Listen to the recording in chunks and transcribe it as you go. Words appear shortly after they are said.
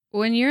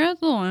When you're at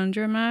the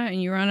laundromat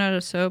and you run out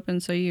of soap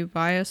and so you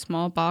buy a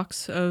small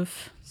box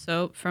of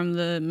soap from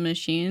the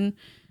machine,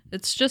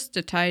 it's just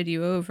to tide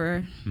you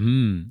over.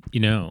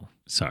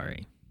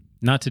 Sorry,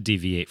 not to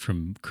deviate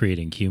from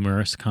creating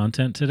humorous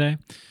content today,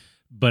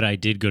 but I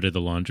did go to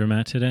the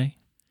laundromat today.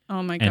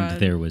 Oh my God. And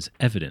there was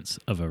evidence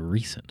of a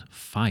recent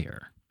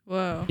fire.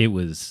 Whoa. It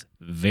was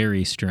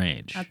very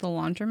strange. At the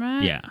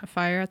laundromat? Yeah. A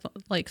fire at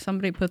like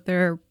somebody put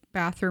their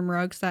bathroom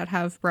rugs that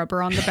have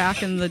rubber on the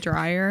back in the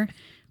dryer.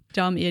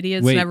 Dumb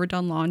idiots, Wait. never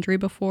done laundry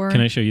before. Can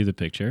I show you the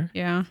picture?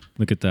 Yeah.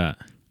 Look at that.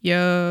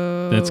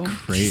 Yo. That's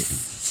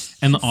crazy.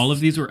 And all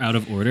of these were out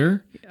of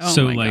order. Oh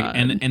so my like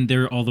God. and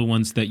they're all the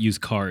ones that use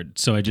card.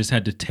 So I just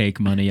had to take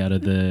money out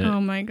of the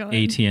Oh my God.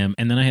 ATM,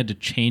 and then I had to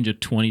change a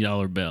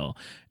 $20 bill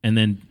and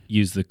then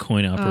use the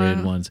coin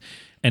operated ones.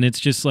 And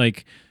it's just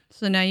like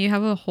So now you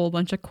have a whole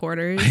bunch of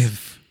quarters.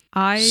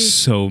 I have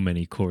so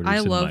many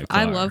quarters in my car.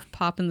 I love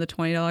popping the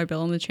 $20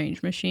 bill in the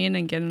change machine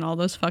and getting all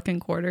those fucking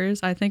quarters.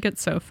 I think it's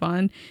so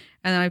fun.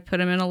 And then I put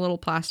them in a little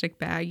plastic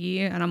baggie,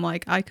 and I'm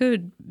like, I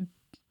could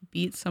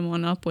beat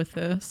someone up with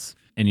this.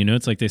 And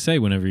it's like they say,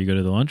 whenever you go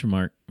to the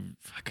laundromat,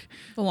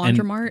 The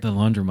laundromat? The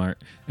laundromat.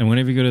 And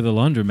whenever you go to the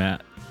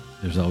laundromat,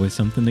 there's always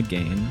something to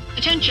gain.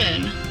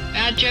 Attention!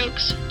 Bad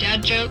jokes,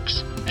 dad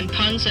jokes, and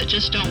puns that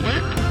just don't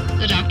work.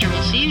 The doctor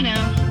will see you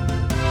now.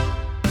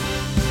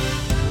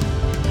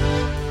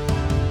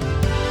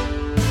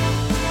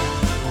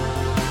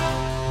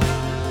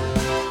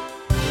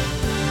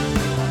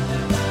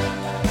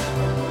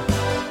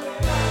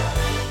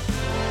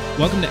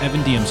 Welcome to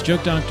Evan Diem's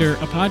Joke Doctor,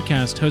 a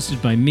podcast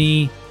hosted by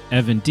me,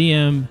 Evan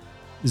Diem,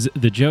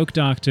 the Joke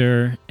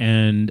Doctor.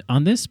 And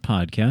on this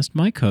podcast,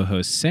 my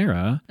co-host,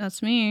 Sarah,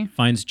 That's me.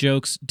 finds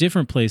jokes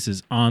different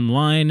places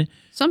online.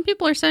 Some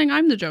people are saying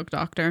I'm the joke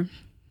doctor.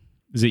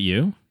 Is it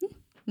you?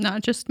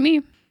 Not just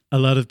me. A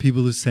lot of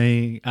people are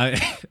saying...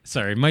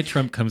 Sorry, my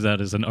Trump comes out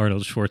as an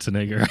Arnold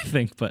Schwarzenegger, I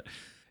think, but...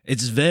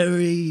 It's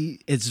very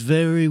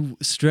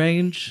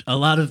strange. A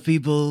lot of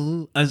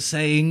people are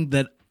saying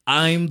that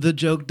I'm the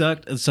joke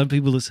doctor. And some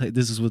people are saying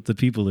this is what the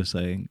people are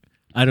saying.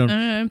 I'm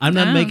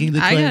not making the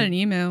claim. I got an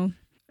email.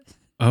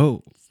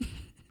 Oh.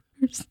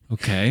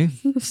 Okay.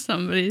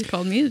 Somebody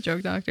called me the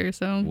joke doctor,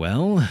 so.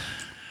 Well.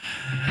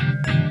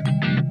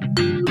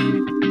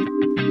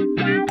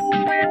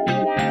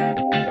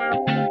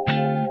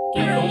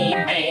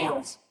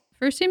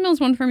 First email is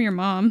one from your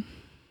mom.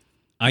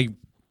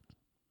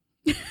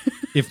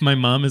 If my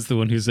mom is the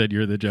one who said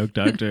you're the joke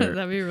doctor,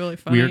 That'd be really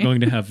funny. we are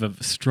going to have a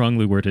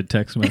strongly worded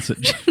text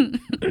message.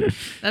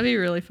 That'd be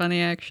really funny,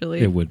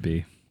 actually. It would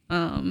be.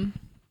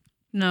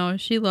 No,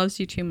 she loves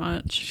you too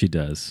much. She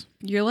does.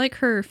 You're like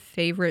her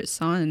favorite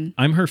son.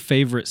 I'm her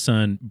favorite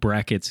son,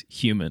 brackets,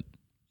 human.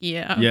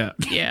 Yeah. Yeah.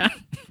 Yeah.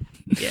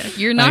 Yeah.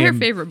 You're not her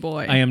favorite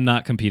boy. I am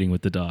not competing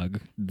with the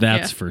dog.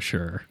 That's Yeah. for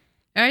sure.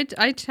 I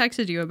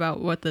texted you about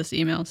what this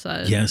email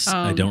said. Yes,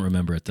 I don't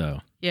remember it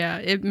though. Yeah,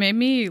 it made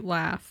me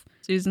laugh.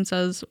 Susan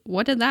says,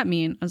 "What did that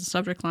mean?" as a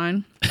subject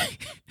line.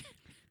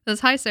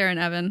 Says, "Hi, Sarah and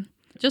Evan.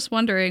 Just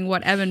wondering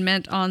what Evan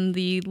meant on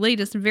the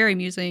latest very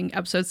amusing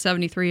episode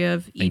 73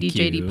 of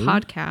EDJD you.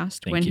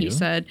 podcast when he you.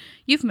 said,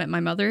 'You've met my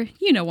mother.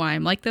 You know why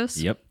I'm like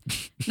this.' Yep.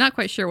 Not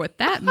quite sure what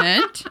that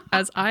meant,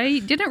 as I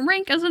didn't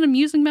rank as an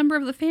amusing member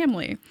of the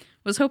family.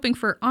 Was hoping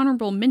for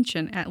honorable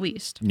mention at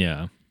least.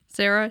 Yeah.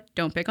 Sarah,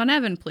 don't pick on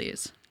Evan,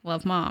 please.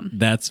 Love, Mom."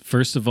 That's,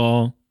 first of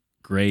all,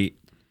 great.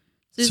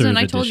 Susan, sort of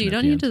I told you addition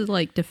don't at the need to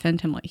like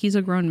defend him. Like he's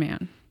a grown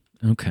man.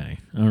 Okay.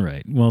 All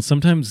right. Well,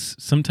 sometimes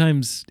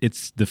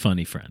it's the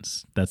funny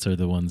friends. That's are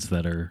the ones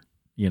that are,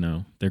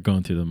 they're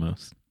going through the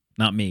most.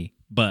 Not me,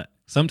 but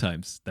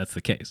sometimes that's the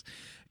case.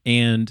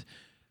 And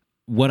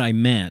what I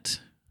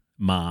meant,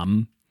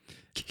 Mom,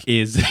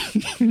 is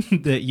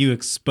that you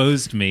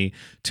exposed me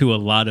to a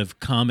lot of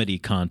comedy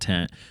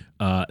content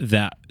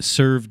that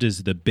served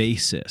as the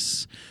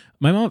basis.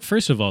 My mom,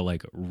 first of all,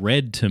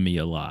 read to me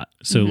a lot.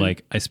 So,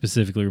 I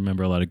specifically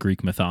remember a lot of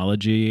Greek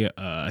mythology.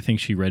 I think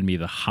she read me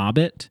The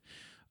Hobbit.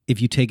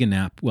 If you take a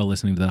nap while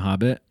listening to The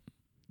Hobbit,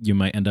 you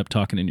might end up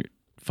talking in your...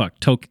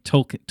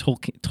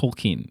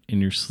 Tolkien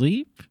in your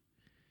sleep?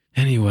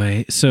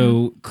 Anyway,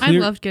 so... I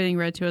loved getting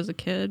read to as a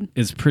kid.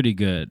 It's pretty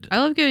good. I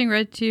love getting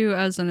read to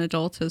as an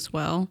adult as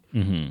well.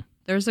 Mm-hmm.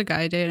 There was a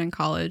guy I dated in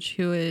college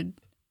who would,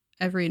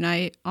 every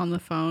night on the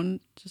phone,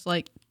 just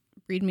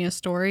read me a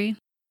story.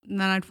 And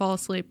then I'd fall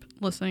asleep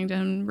listening to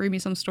him read me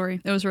some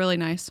story. It was really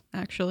nice,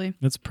 actually.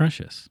 That's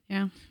precious.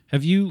 Yeah.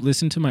 Have you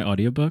listened to my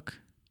audiobook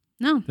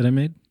No. that I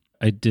made?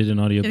 I did an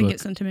audiobook. Didn't get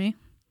sent to me.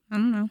 I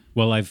don't know.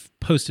 Well, I've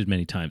posted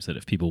many times that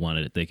if people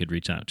wanted it, they could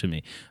reach out to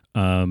me.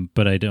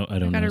 But I don't I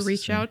know. gotta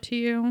reach out to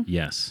you.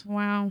 Yes.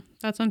 Wow.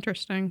 That's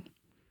interesting.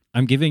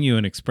 I'm giving you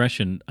an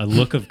expression, a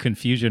look of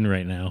confusion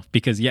right now,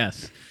 because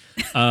yes.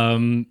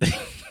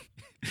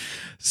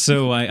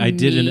 So I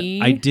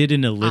did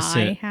an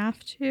illicit. I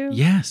have to.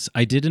 Yes,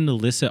 I did an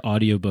illicit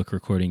audiobook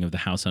recording of The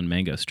House on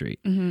Mango Street.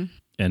 Mm-hmm.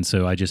 And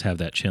so I just have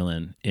that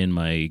chilling in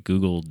my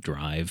Google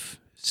Drive.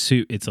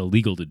 So it's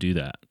illegal to do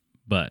that,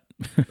 but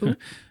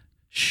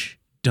shh,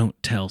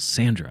 don't tell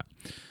Sandra.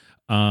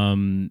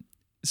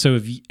 So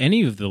if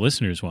any of the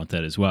listeners want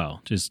that as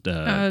well, just it's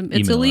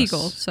email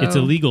illegal. us. So it's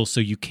illegal, so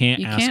you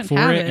can't ask can't for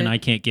have it, and I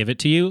can't give it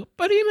to you.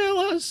 But email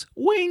us.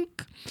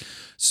 Wink.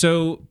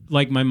 So,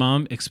 like, my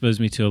mom exposed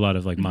me to a lot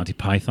of like Monty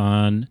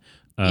Python,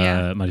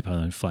 Monty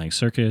Python Flying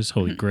Circus,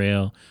 Holy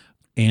Grail,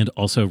 and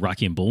also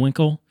Rocky and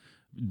Bullwinkle,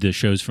 the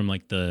shows from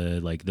like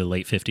the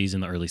late 50s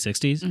and the early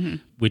 60s,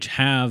 which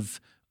have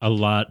a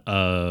lot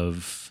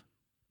of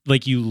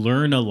like, you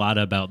learn a lot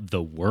about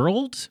the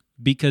world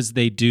because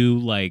they do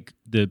like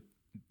the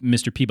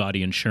Mr.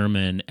 Peabody and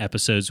Sherman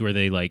episodes where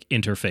they like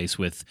interface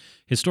with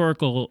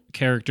historical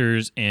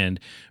characters, and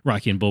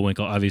Rocky and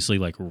Bullwinkle obviously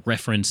like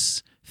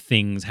reference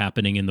things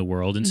happening in the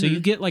world. And so you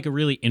get like a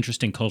really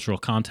interesting cultural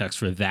context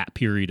for that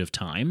period of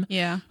time.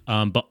 Yeah.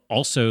 But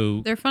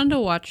also They're fun to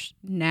watch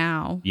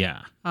now.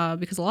 Yeah.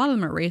 Because a lot of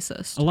them are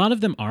racist. A lot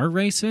of them are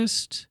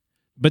racist,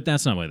 but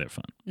that's not why they're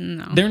fun.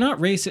 No. They're not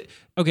racist.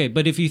 Okay,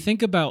 but if you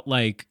think about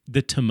like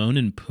the Timon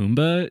and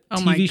Pumbaa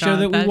TV show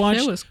that we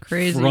watched was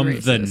crazy from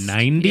racist. the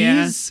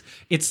 90s,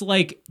 it's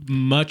like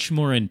much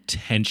more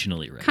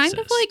intentionally racist. Kind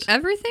of like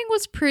everything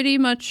was pretty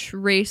much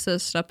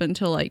racist up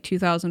until like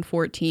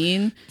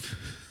 2014.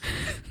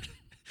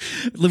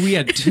 We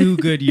had 2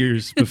 good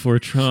years before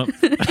Trump.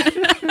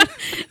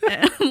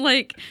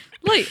 like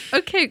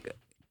okay,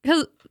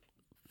 because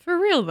for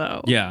real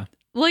though, Yeah.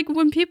 like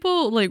when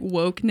people like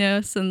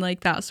wokeness and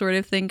like that sort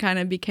of thing kind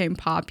of became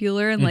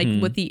popular, and like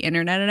with the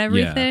internet and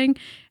everything,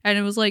 and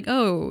it was like,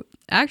 oh,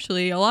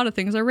 actually a lot of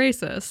things are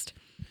racist.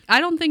 I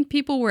don't think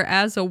people were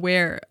as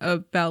aware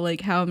about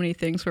like how many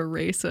things were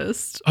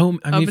racist Oh,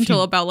 I mean, up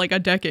until about like a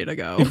decade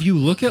ago. if you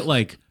look at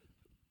like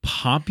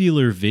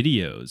popular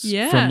videos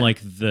from like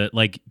the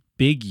like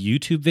big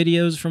YouTube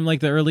videos from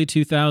like the early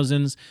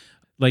 2000s,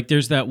 like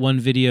there's that one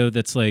video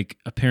that's like,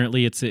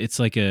 apparently it's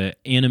like a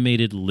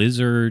animated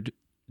lizard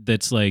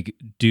that's like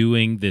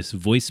doing this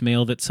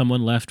voicemail that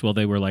someone left while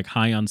they were like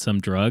high on some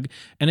drug,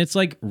 and it's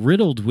like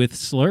riddled with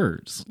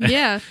slurs.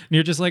 Yeah. And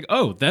you're just like,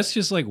 oh, that's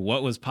just like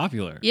what was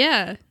popular.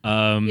 Yeah.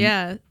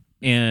 Yeah.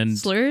 And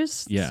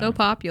Slurs, yeah. so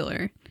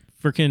popular.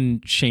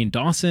 freaking Shane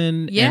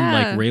Dawson and Yeah.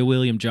 like Ray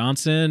William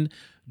Johnson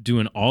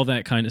doing all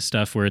that kind of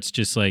stuff where it's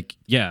just like,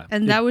 yeah.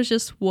 And that was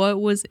just what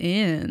was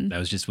in. That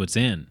was just what's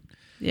in.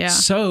 Yeah.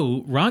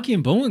 So Rocky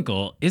and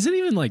Bullwinkle isn't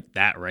even like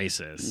that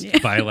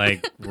racist by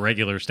like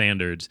regular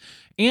standards.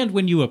 And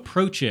when you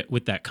approach it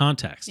with that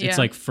context, it's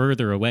like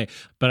further away.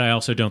 But I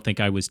also don't think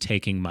I was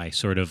taking my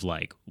sort of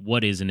like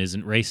what is and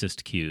isn't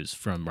racist cues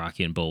from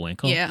Rocky and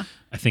Bullwinkle. Yeah.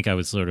 I think I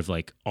was sort of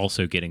like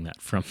also getting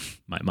that from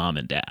my mom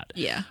and dad.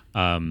 Yeah.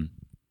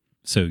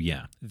 So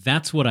yeah,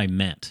 that's what I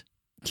meant.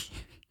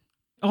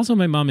 Also,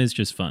 my mom is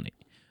just funny.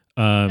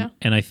 And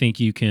I think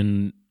you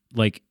can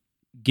like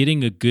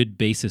getting a good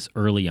basis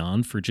early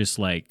on for just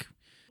like,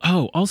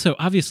 oh, also,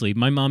 obviously,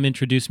 my mom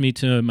introduced me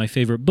to my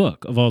favorite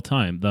book of all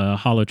time, The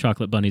Hollow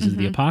Chocolate Bunnies of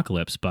the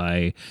Apocalypse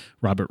by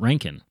Robert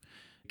Rankin.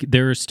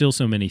 There are still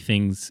so many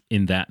things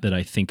in that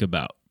I think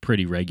about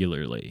pretty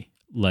regularly.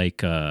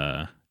 Like,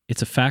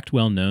 it's a fact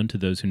well known to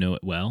those who know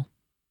it well.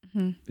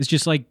 It's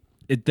just like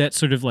that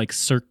sort of like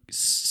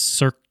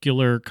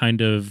circular kind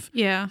of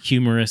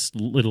humorous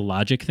little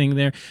logic thing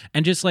there.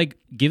 And just like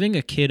giving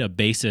a kid a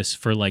basis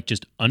for like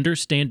just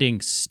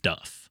understanding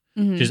stuff.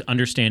 Just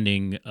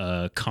understanding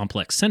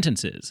complex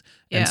sentences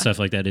and stuff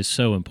like that is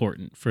so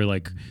important for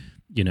like,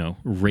 you know,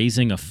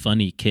 raising a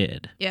funny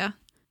kid. Yeah.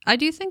 I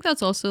do think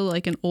that's also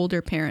like an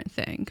older parent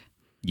thing.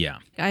 Yeah.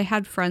 I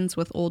had friends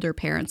with older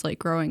parents like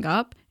growing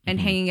up, and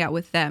hanging out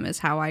with them is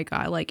how I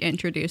got like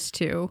introduced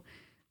to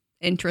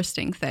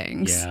interesting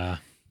things. Yeah.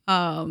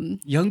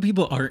 Young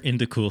people are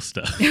into cool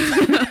stuff.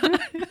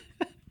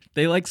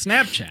 They like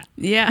Snapchat.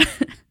 Yeah.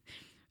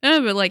 No,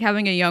 but like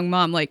having a young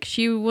mom, like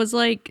she was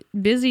like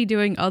busy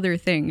doing other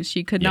things.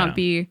 She could not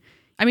be.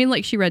 I mean,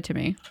 like she read to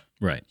me.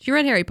 Right. She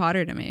read Harry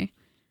Potter to me.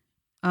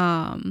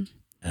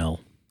 L.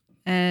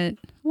 And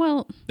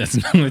well, That's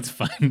no, it's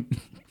fine.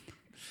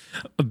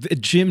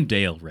 Jim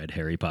Dale read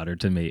Harry Potter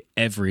to me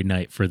every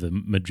night for the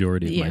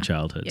majority of my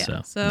childhood.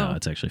 Yeah. So no,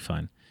 it's actually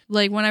fine.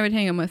 like when I would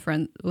hang out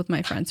with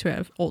my friends who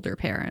have older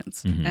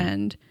parents,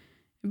 and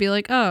be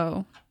like,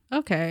 oh,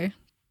 okay,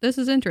 this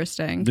is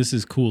interesting. This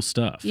is cool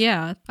stuff.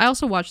 Yeah. I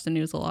also watched the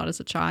news a lot as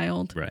a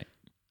child. Right.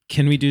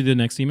 Can we do the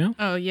next email?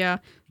 Oh, yeah.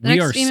 The We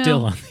next are email,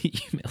 still on the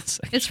email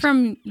section. It's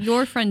from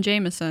your friend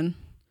Jameson.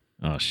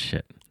 Oh,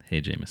 shit.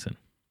 Hey, Jameson.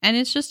 And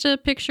it's just a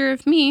picture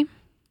of me.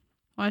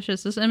 Watch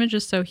this. This image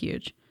is so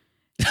huge.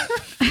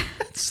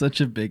 It's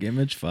such a big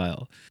image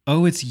file.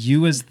 Oh, it's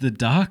you as the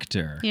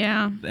doctor.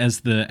 Yeah.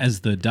 As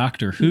the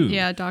Doctor Who.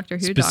 Yeah, Doctor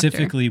Who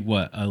Specifically,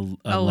 what,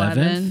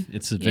 11th?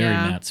 It's a very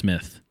Matt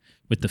Smith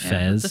with the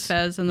fez. The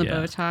fez and the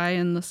bow tie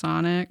and the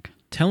Sonic.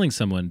 Telling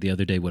someone the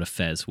other day what a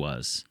fez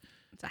was.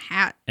 It's a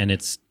hat. And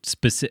it's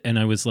specific. And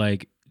I was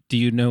like, do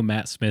you know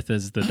Matt Smith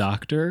as the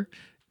Doctor?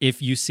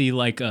 If you see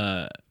like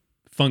a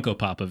Funko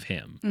Pop of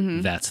him,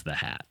 that's the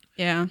hat.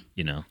 Yeah.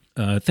 You know.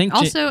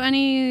 Also,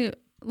 any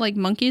like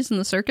monkeys in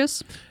the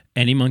circus?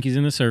 Any monkeys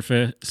in the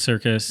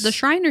circus. The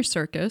Shriner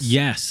Circus.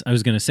 Yes, I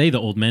was going to say the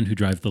old men who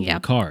drive the little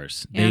Yep.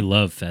 cars. Yeah. They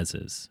love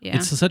fezzes. Yeah.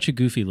 It's such a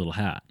goofy little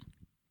hat.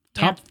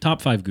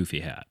 Top 5 goofy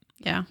hat.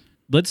 Yeah.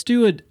 Let's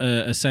do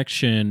a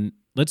section.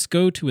 Let's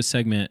go to a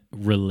segment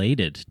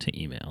related to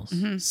emails.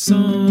 Mm-hmm.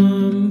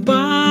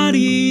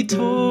 Somebody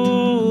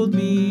told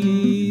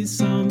me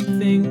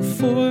something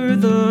for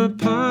the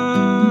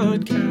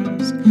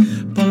podcast,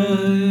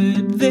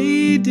 but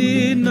they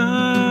did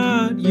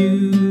not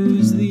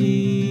use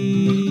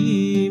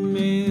the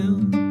email.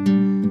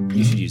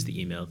 You should use the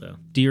email, though.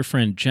 Dear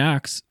friend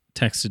Jax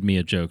texted me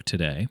a joke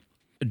today.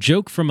 A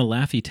joke from a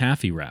Laffy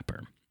Taffy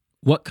rapper.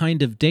 What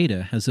kind of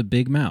data has a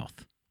big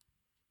mouth?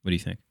 What do you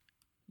think?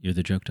 You're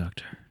the joke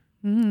doctor.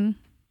 Mm-hmm.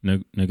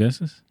 No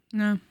guesses?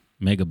 No.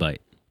 Megabyte.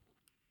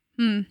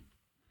 Hmm.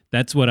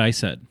 That's what I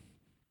said.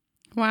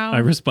 Wow. I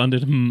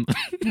responded,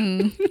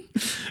 Mm.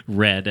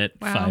 red at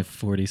Wow.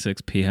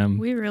 5:46 p.m.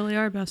 We really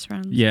are best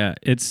friends. Yeah,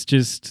 it's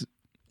just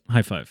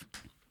high five.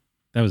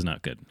 That was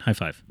not good. High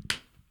five.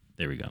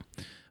 There we go.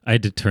 I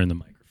had to turn the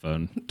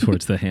microphone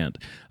towards the hand.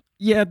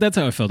 Yeah, that's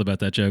how I felt about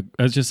that joke.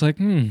 I was just like,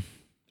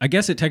 I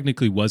guess it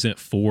technically wasn't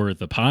for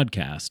the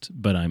podcast,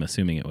 but I'm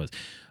assuming it was.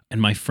 And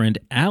my friend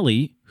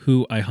Allie,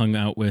 who I hung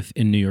out with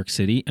in New York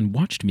City and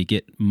watched me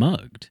get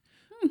mugged,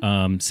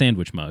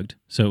 sandwich mugged.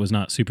 So it was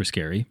not super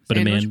scary. But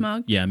Sandwich a man,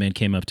 mugged? yeah, a man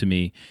came up to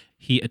me.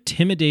 He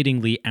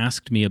intimidatingly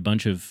asked me a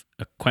bunch of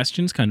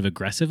questions, kind of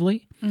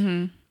aggressively.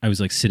 Mm-hmm. I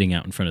was like sitting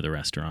out in front of the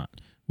restaurant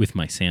with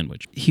my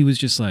sandwich. He was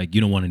just like,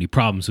 "You don't want any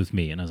problems with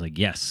me?" And I was like,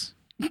 "Yes,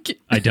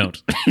 I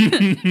don't."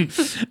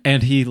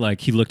 And he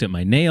looked at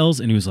my nails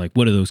and he was like,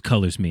 "What do those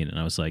colors mean?" And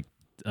I was like,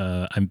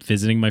 I'm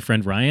visiting my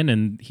friend Ryan,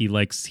 and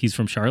he's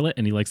from Charlotte,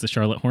 and he likes the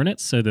Charlotte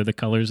Hornets, so they're the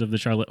colors of the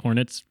Charlotte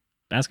Hornets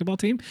basketball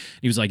team.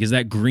 He was like, "Is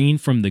that green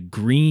from the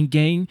Green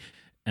Gang?"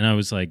 And I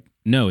was like,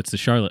 "No, it's the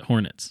Charlotte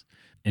Hornets."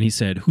 And he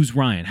said, "Who's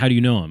Ryan? How do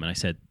you know him?" And I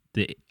said,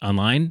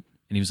 "Online."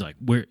 And he was like,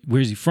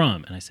 "Where's he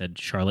from?" And I said,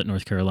 "Charlotte,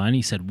 North Carolina."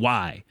 He said,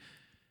 "Why?"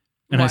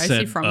 And Why I said,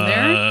 is he from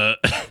there?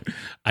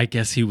 I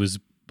guess he was.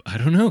 I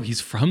don't know. He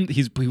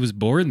was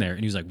born there.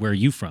 And he was like, "Where are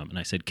you from?" And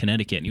I said,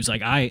 "Connecticut." And he was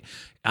like, I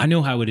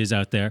know how it is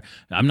out there.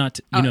 I'm not,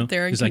 Out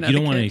there in he's like, "You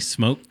don't want any Connecticut.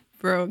 smoke?"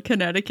 Bro,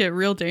 Connecticut,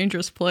 real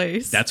dangerous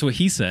place. That's what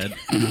he said.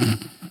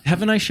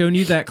 Haven't I shown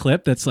you that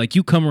clip? That's like,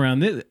 you come around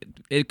this.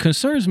 It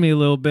concerns me a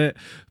little bit,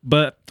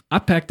 but I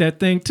packed that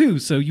thing too.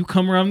 So you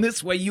come around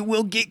this way, you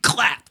will get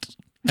clapped.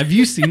 Have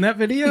you seen that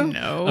video?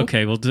 No.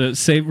 Okay, well,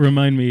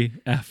 remind me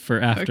for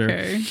after.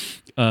 Okay.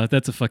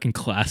 That's a fucking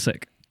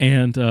classic.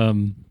 And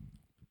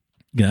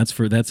yeah,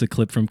 that's a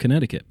clip from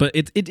Connecticut. But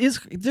there's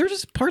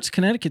just parts of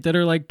Connecticut that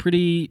are like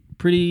pretty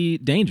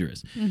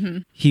dangerous. Mm-hmm.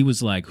 He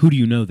was like, "Who do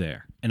you know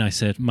there?" And I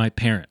said, "My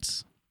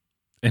parents."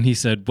 And he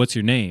said, "What's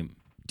your name?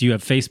 Do you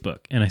have Facebook?"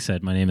 And I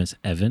said, "My name is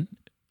Evan."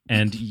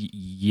 And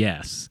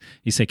yes.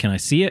 He said, "Can I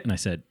see it?" And I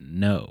said,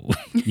 "No,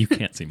 you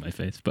can't see my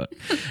Facebook."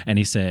 And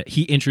he said,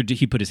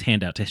 he put his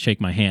hand out to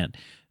shake my hand,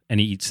 and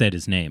he said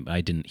his name, but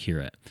I didn't hear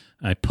it.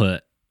 I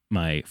put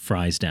my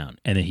fries down,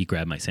 and then he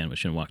grabbed my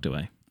sandwich and walked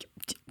away.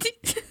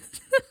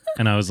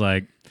 And I was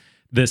like,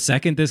 the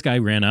second this guy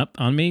ran up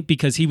on me,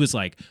 because he was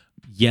like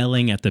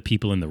yelling at the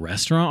people in the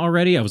restaurant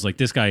already, I was like,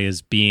 this guy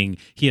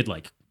he had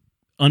like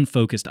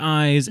unfocused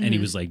eyes, and he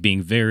was like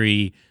being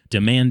very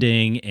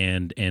demanding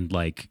and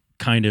like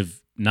kind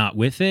of not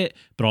with it,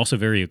 but also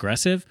very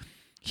aggressive.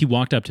 He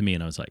walked up to me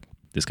and I was like,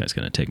 this guy's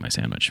going to take my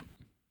sandwich.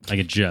 I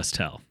could just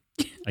tell.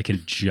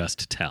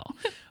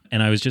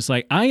 And I was just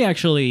like, I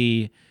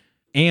actually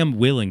am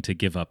willing to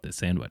give up this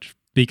sandwich,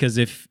 because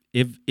if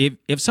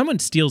someone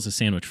steals a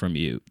sandwich from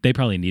you, they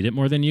probably need it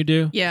more than you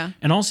do. Yeah.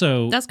 And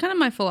also, That's kind of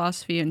my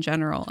philosophy in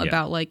general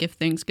about like if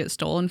things get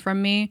stolen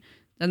from me,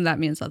 then that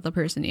means that the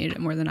person needed it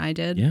more than I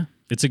did. yeah,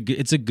 it's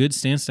a good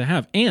stance to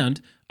have.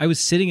 And I was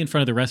sitting in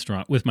front of the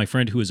restaurant with my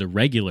friend who is a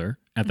regular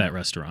at that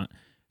restaurant,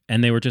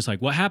 and they were just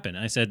like, "What happened?"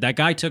 And I said, "That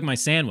guy took my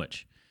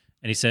sandwich."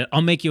 And he said,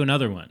 "I'll make you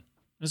another one."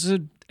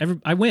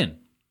 I win.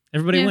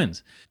 Everybody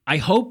wins. I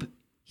hope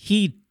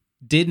he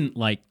didn't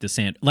like the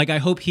sandwich. Like, I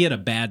hope he had a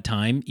bad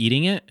time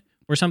eating it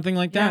or something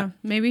like that. Yeah.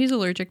 Maybe he's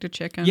allergic to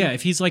chicken. Yeah,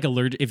 if he's like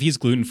if he's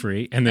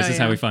gluten-free, and this is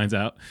how he finds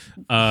out,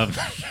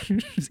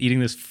 he's eating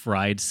this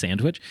fried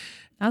sandwich.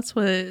 That's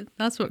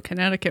what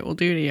Connecticut will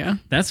do to you.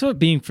 That's what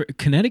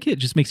Connecticut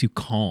just makes you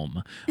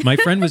calm. My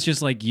friend was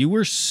just like, "You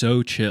were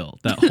so chill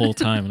that whole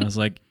time." And I was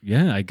like,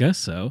 "Yeah, I guess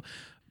so."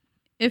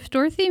 If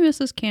Dorothy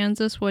misses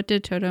Kansas, what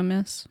did Toto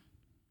miss?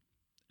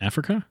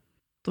 Africa?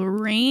 The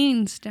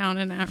rains down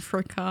in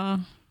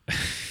Africa.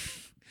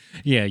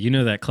 Yeah, you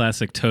know that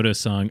classic Toto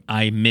song,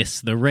 "I miss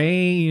the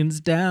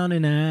rains down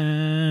in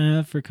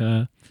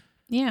Africa."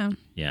 Yeah.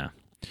 Yeah.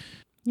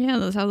 Yeah,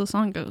 that's how the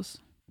song goes.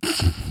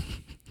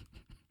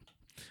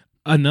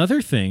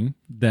 Another thing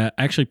that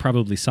actually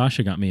probably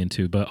Sasha got me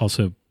into, but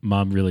also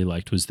Mom really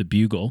liked, was the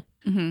bugle.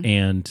 Mm-hmm.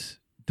 And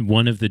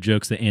one of the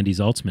jokes that Andy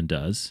Zaltzman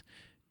does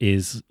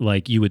is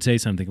like, you would say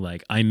something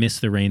like, "I miss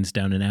the rains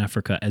down in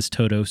Africa," as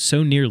Toto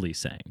so nearly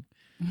sang.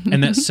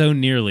 And that "so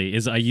nearly"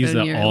 is, I use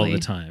So that all the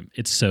nearly. time.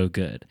 It's so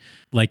good.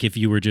 Like if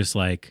you were just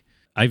like,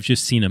 I've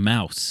just seen a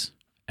mouse,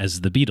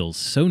 as the Beatles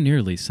so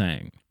nearly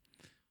sang.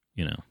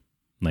 You know,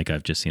 like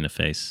I've just seen a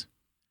face.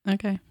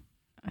 Okay.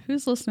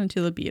 Who's listening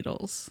to the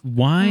Beatles?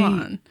 Why? Come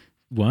on.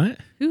 What?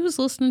 Who's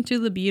listening to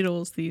the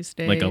Beatles these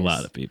days? Like a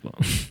lot of people.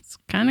 It's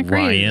kind of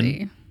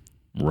crazy.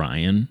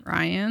 Ryan.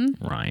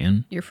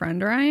 Your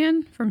friend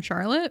Ryan from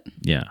Charlotte?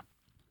 Yeah.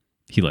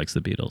 He likes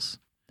the Beatles.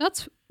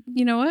 That's,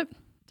 you know what?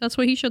 That's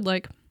what he should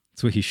like.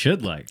 That's what he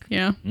should like.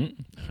 Yeah. All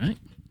right.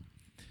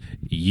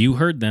 You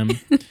heard them.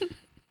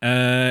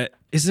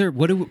 Is there,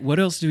 what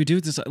else do we do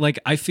with this? Like,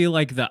 I feel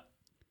like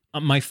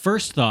my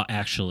first thought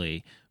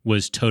actually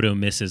was Toto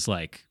misses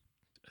like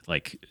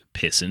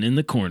pissing in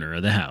the corner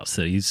of the house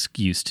that he's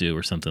used to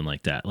or something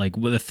like that. Like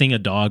the thing a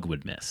dog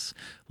would miss.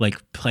 Like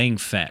playing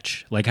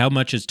fetch. Like how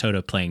much is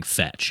Toto playing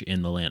fetch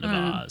in the Land of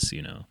Oz,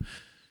 you know?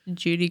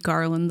 Judy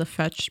Garland, the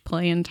fetch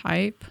playing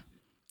type.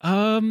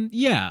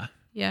 Yeah.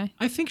 Yeah.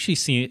 I think she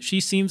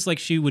seems like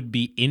she would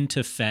be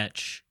into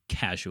fetch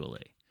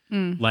casually.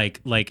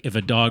 Like if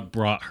a dog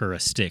brought her a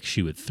stick,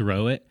 she would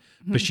throw it,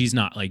 but she's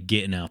not like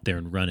getting out there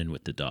and running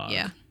with the dog.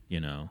 Yeah. You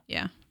know?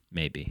 Yeah.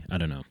 Maybe. I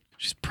don't know.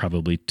 She's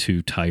probably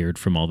too tired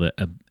from all the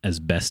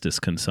asbestos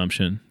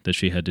consumption that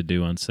she had to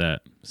do on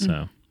set.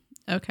 So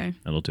Okay.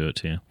 that'll do it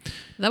to you.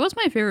 That was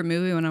my favorite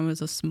movie when I was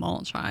a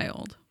small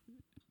child.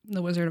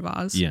 The Wizard of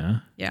Oz. Yeah.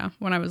 Yeah.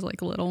 When I was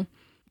like little.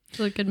 It's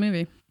a good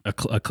movie.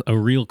 A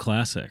real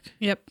classic.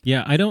 Yep.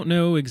 Yeah. I don't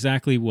know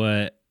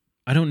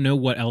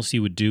what else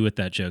you would do with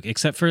that joke,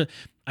 except for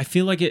I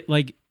feel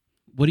like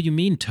what do you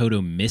mean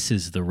Toto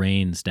misses the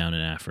rains down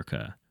in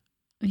Africa?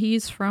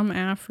 He's from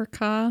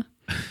Africa.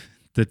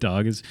 The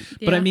dog is,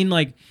 Yeah. but I mean,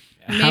 like,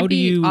 how do Maybe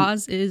you?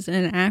 Oz is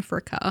in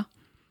Africa.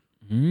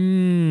 That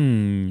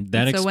And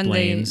so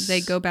explains when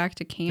they go back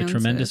to Kansas, the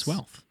tremendous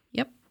wealth.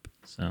 Yep.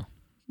 So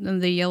Then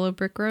the yellow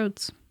brick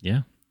roads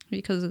yeah,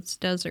 because it's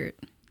desert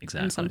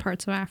exactly. in some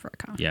parts of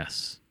Africa.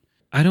 Yes,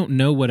 I don't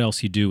know what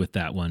else you do with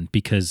that one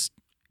because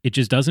it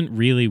just doesn't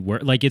really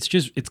work. Like it's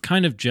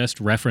kind of just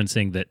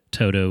referencing that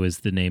Toto is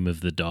the name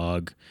of the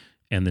dog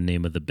and the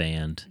name of the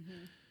band.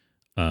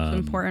 It's an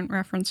important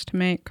reference to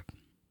make.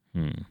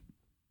 Hmm.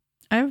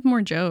 I have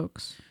more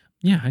jokes.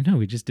 Yeah, I know.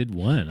 We just did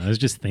one. I was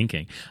just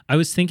thinking. I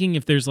was thinking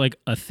if there's like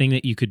a thing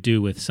that you could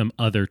do with some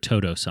other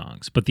Toto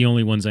songs, but the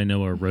only ones I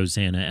know are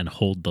Rosanna and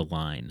Hold the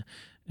Line.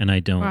 And I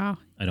don't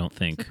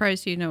think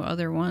Surprised you know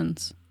other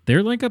ones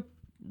they're like a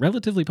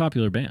relatively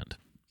popular band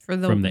for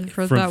that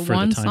for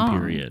one the time song.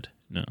 period.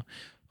 No.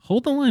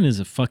 Hold the Line is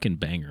a fucking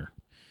banger.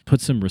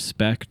 Put some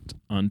respect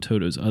on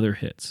Toto's other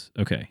hits.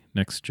 Okay,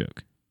 next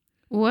joke.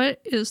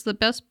 What is the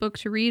best book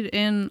to read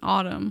in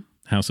autumn?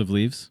 House of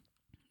Leaves?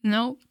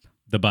 Nope.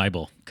 The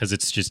Bible, because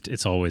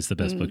it's always the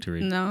best book to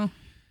read. No.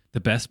 The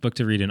best book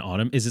to read in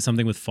autumn? Is it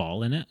something with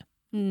fall in it?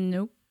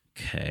 Nope.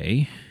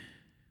 Okay.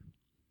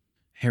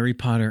 Harry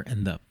Potter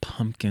and the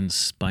Pumpkin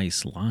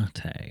Spice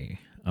Latte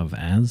of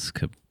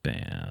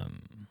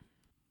Azkaban.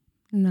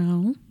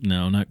 No.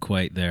 No, not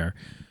quite there.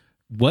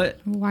 What?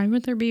 Why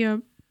would there be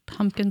a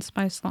pumpkin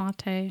spice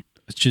latte?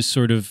 It's just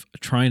sort of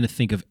trying to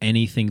think of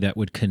anything that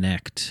would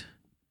connect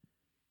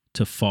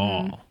to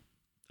fall.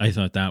 I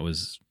thought that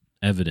was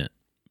evident.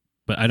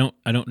 But I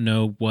don't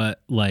know what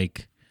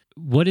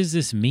does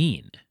this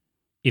mean?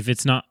 If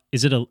it's not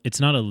it's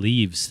not a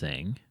leaves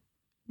thing.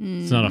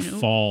 It's not a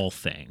fall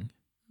thing.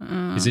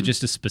 Is it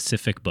just a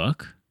specific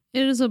book?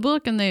 It is a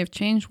book and they have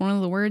changed one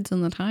of the words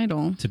in the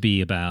title To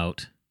be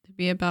about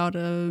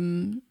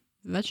a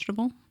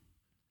vegetable.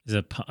 is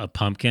a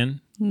pumpkin?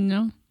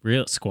 No.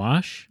 Real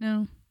squash?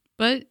 No.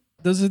 But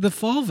Those are the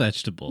fall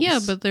vegetables. yeah,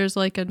 but there's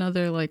like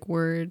another like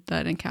word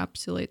that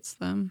encapsulates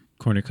them.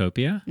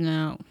 Cornucopia?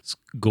 No. It's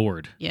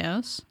gourd.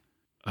 Yes.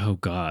 Oh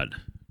God.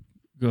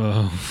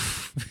 Oh,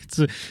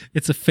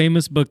 it's a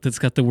famous book that's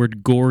got the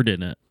word gourd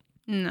in it.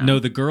 No,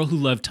 The Girl Who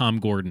Loved Tom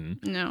Gordon.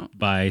 No.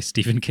 By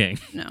Stephen King.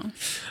 No.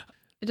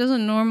 It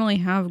doesn't normally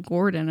have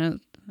gourd in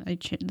it.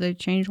 They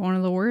changed one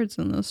of the words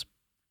in this.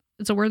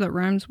 It's a word that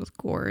rhymes with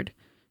gourd.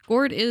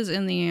 Gourd is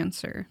in the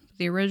answer.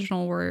 The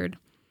original word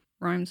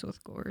rhymes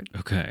with gourd.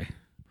 Okay.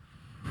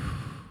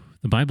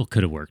 The Bible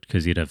could have worked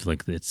because you'd have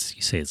you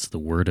say it's the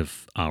word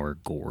of our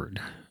gourd.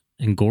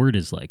 And gourd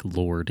is like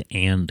Lord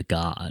and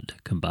God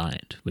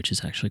combined, which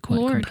is actually quite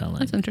Lord, compelling.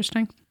 that's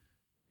interesting.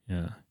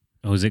 Yeah.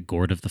 Oh, is it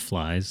gourd of the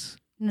flies?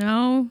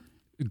 No.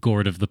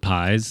 Gourd of the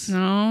pies?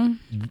 No.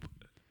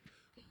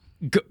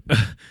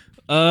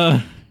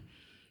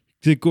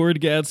 The Gourd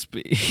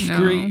Gatsby. No.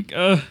 Great.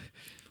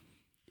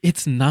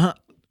 It's not.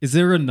 Is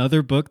there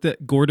another book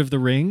that Gourd of the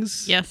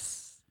Rings?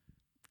 Yes.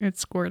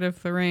 It's Gourd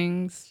of the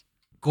Rings.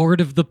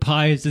 Gourd of the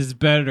Pies is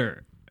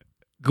better.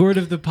 Gourd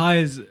of the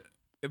Pies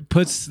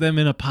puts them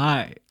in a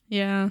pie.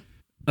 Yeah.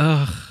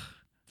 Ugh.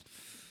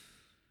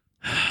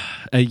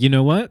 You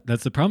know what?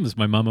 That's the problem. Is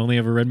my mom only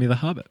ever read me The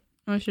Hobbit.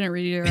 Oh, she didn't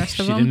read you the rest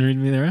of She them? didn't read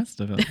me the rest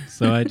of them,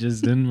 so I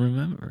just didn't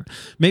remember.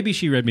 Maybe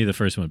she read me the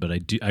first one, but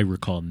I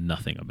recall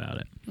nothing about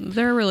it.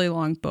 They're really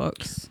long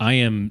books. I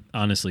am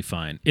honestly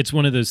fine. It's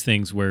one of those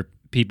things where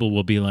people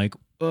will be like,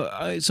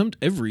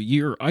 every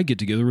year I get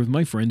together with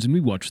my friends and we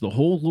watch the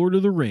whole Lord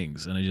of the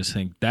Rings. And I just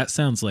think that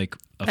sounds like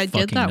a I fucking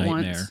did that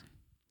nightmare. once.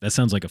 That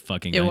sounds like a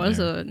fucking It nightmare. was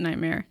a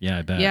nightmare. Yeah,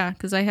 I bet. Yeah,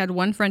 because I had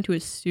one friend who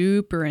was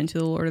super into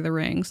the Lord of the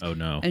Rings. Oh,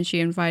 no. And she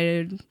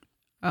invited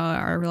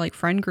our like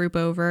friend group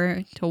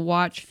over to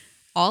watch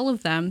all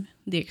of them,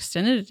 the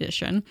extended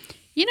edition.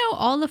 You know,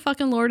 all the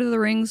fucking Lord of the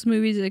Rings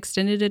movies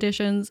extended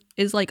editions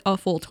is like a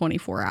full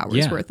 24 hours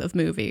Yeah. worth of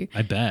movie.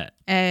 I bet.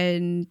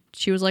 And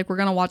she was like, we're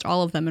going to watch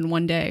all of them in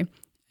one day.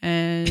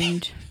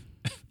 And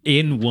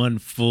In one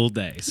full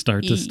day,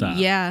 start to stop.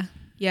 yeah.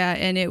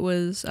 And it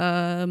was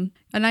a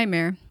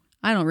nightmare.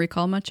 I don't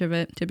recall much of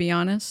it, to be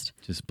honest.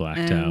 Just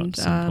blacked out at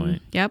some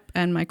point. Yep.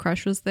 And my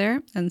crush was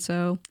there. And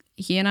so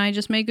he and I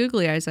just made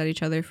googly eyes at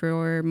each other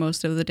for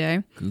most of the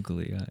day.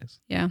 Googly eyes.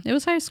 Yeah. It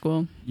was high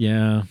school.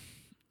 Yeah.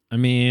 I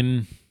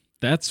mean,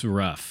 that's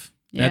rough.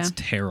 Yeah. That's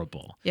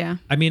terrible. Yeah.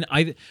 I mean,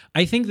 I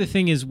think the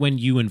thing is when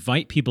you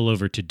invite people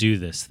over to do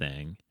this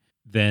thing,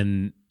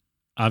 then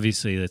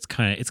obviously it's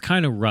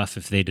kind of rough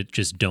if they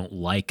just don't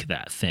like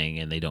that thing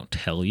and they don't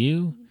tell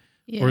you.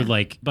 Yeah. Or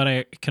like, but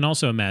I can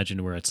also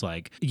imagine where it's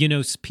like, you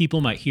know, people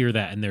might hear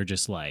that and they're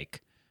just like,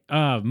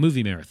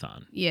 movie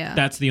marathon. Yeah.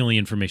 That's the only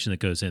information that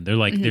goes in. They're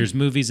like, there's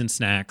movies and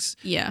snacks.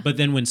 Yeah. But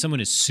then when someone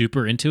is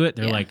super into it,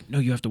 they're Yeah. like, no,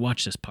 you have to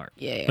watch this part.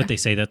 Yeah. But they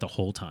say that the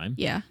whole time.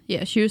 Yeah.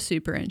 She was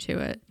super into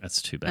it.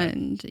 That's too bad.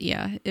 And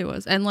yeah, it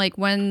was. And like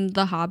when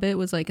The Hobbit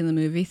was like in the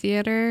movie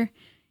theater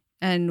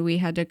and we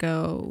had to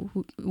go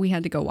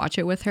watch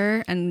it with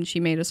her and she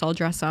made us all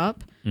dress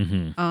up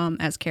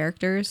as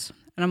characters.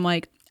 And I'm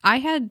like, I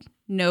had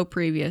no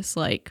previous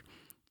like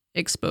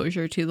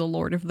exposure to the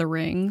Lord of the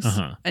Rings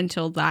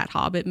until that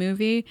Hobbit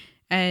movie.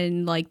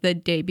 And like the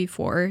day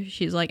before,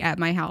 she's like at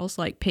my house,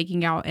 like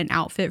picking out an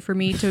outfit for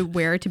me to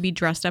wear to be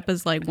dressed up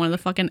as like one of the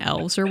fucking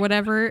elves or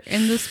whatever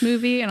in this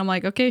movie. And I'm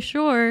like, okay,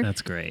 sure.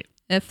 That's great.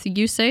 If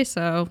you say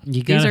so. You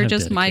These gotta are have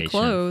just my dedication.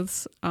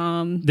 clothes.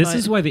 This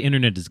is why the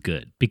internet is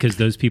good, because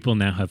those people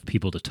now have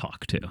people to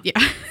talk to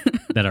Yeah.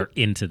 that are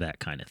into that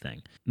kind of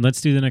thing.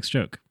 Let's do the next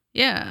joke.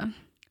 Yeah.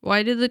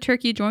 Why did the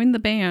turkey join the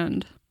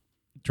band?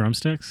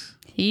 Drumsticks?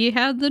 He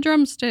had the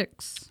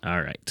drumsticks.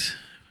 All right.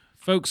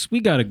 Folks,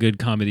 we got a good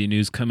comedy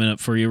news coming up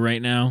for you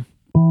right now.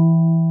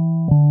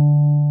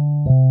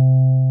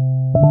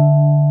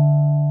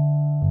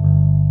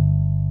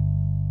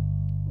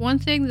 One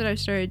thing that I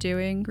started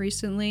doing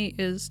recently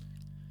is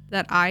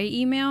that I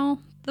email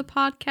the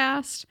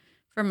podcast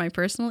from my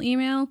personal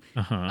email.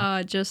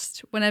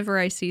 Just whenever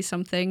I see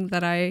something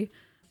that I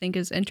think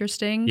is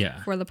interesting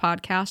for the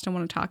podcast and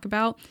want to talk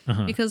about.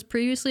 Because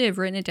previously I've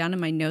written it down in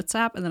my notes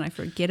app and then I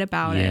forget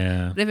about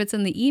it. But if it's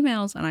in the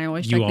emails, and I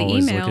always check You the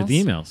always emails. look at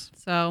the emails.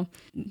 So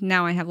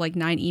now I have like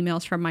 9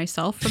 emails from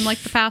myself from like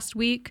the past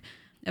week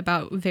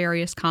about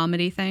various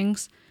comedy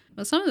things.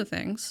 But some of the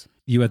things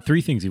You had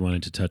 3 things you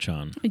wanted to touch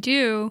on. I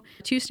do,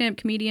 2 stand-up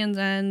comedians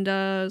and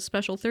a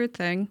special third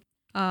thing.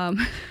 But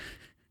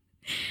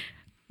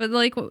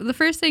like the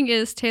first thing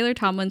is Taylor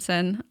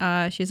Tomlinson.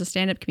 She's a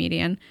stand-up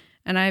comedian,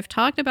 and I've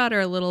talked about her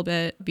a little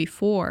bit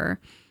before,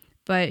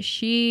 but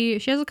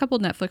she has a couple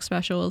Netflix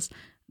specials.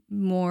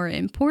 More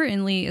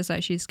importantly is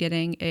that she's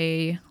getting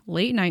a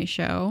late night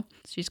show.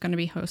 She's going to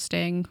be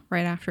hosting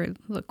right after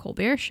the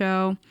Colbert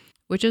Show,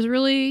 which is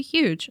really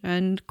huge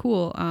and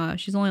cool.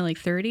 She's only like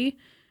 30,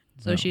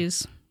 so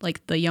she's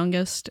like the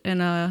youngest in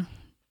a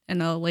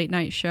late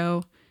night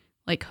show,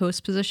 like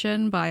host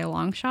position by a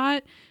long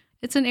shot.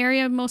 It's an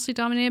area mostly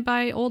dominated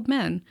by old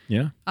men.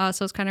 Yeah.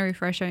 So it's kind of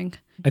refreshing.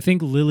 I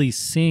think Lily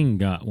Singh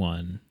got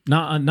one.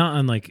 Not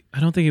on like, I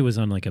don't think it was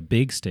on like a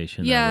big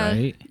station, though,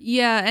 right?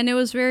 Yeah, and it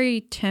was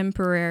very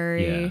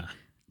temporary. Yeah.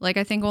 Like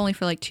I think only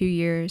for like 2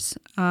 years.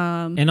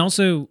 And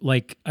also,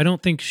 like, I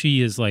don't think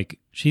she is like,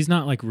 she's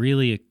not like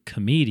really a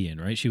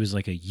comedian, right? She was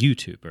like a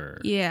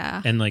YouTuber.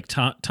 Yeah. And like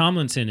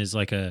Tomlinson is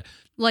like a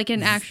Like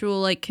an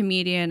actual like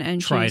comedian,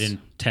 and tried she's, and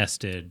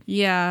tested.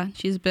 yeah,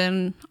 she's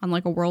been on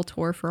like a world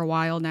tour for a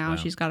while now. Wow.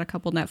 She's got a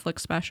couple Netflix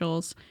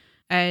specials,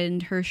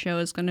 and her show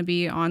is going to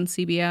be on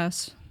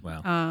CBS.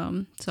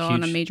 Wow. So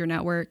on a Huge. major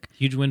network.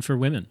 Huge win for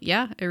women.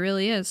 Yeah, it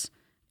really is.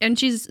 And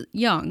she's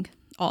young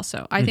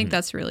also. I think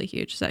that's really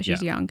huge that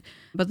she's young.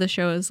 But the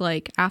show is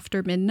like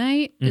After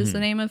Midnight is the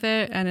name of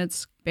it, and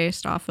it's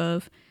based off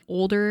of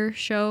older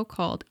show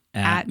called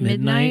At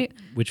Midnight.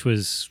 which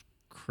was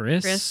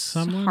Chris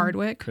someone?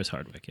 Hardwick. Chris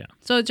Hardwick, yeah.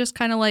 So it's just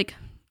kind of like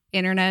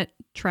internet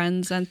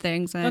trends and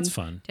things, and That's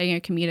fun. taking a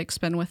comedic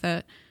spin with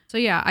it. So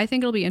yeah, I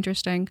think it'll be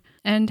interesting.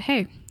 And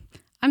hey,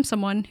 I'm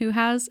someone who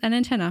has an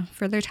antenna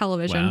for their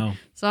television. Wow.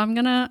 So I'm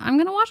gonna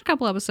watch a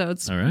couple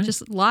episodes All right.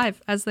 just live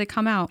as they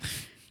come out.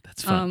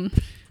 That's fun.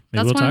 Maybe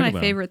That's we'll one talk of my about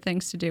it. favorite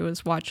things to do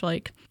is watch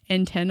like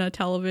antenna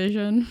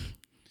television.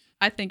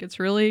 I think it's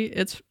really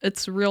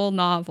it's real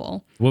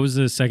novel. What was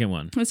the second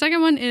one? The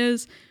second one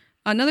is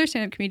another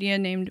stand-up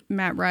comedian named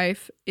Matt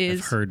Rife I've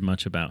is heard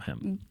much about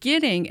him.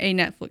 getting a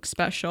Netflix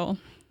special.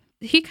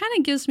 He kind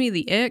of gives me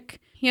the ick.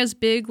 He has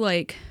big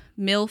like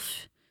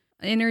MILF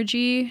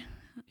energy.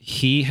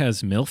 He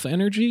has MILF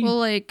energy? Well,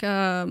 like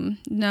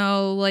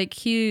no, like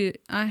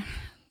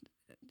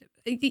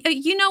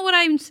You know what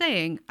I'm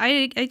saying.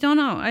 I don't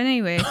know.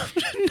 Anyway.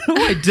 No,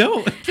 I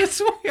don't. That's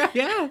why I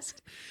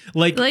asked.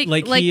 Like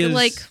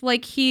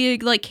he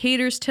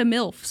caters to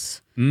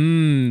MILFs.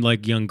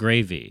 Like Young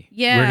Gravy.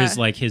 Yeah.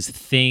 Where his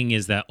thing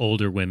is that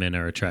older women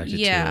are attracted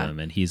to him,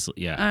 and he's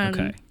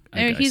okay.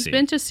 He's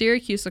been to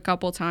Syracuse a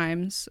couple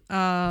times.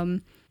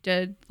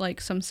 Did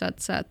like some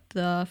sets at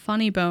the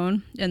Funny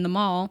Bone in the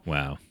mall.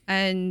 Wow.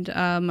 And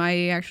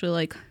I actually,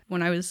 like,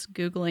 when I was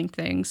Googling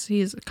things,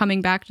 he's coming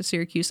back to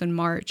Syracuse in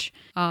March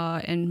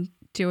and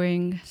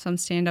doing some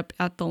stand-up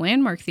at the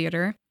Landmark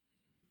Theater.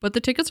 But the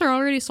tickets are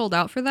already sold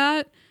out for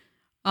that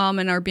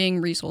and are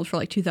being resold for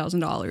like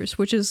 $2,000,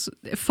 which is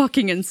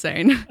fucking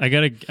insane. I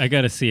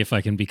gotta see if I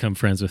can become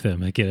friends with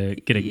him. I get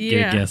a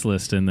guest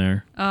list in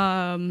there.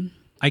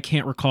 I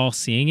can't recall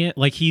seeing it.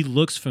 Like, he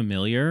looks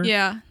familiar.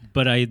 Yeah.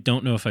 But I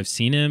don't know if I've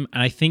seen him.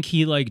 And I think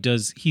he's like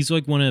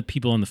one of the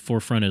people on the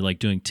forefront of like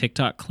doing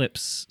TikTok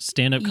clips,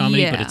 stand-up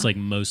comedy, but it's like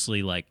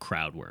mostly like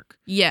crowd work.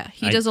 Yeah,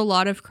 he does a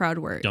lot of crowd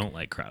work. Don't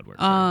like crowd work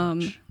very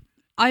much.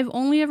 I've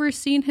only ever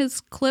seen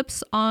his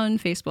clips on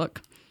Facebook.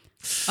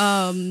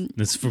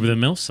 That's for the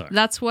MILFs.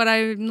 That's what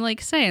I'm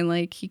like saying.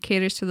 Like, he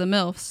caters to the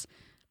MILFs.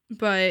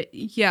 But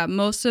yeah,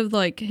 most of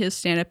like his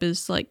stand-up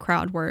is like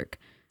crowd work.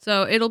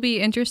 So it'll be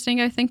interesting,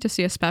 I think, to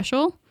see a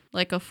special,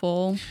 like a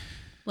full,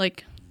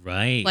 like...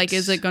 Right. Like,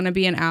 is it going to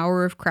be an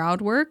hour of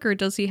crowd work, or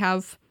does he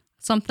have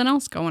something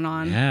else going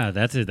on? Yeah,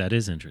 that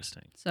is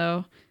interesting.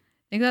 So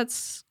I think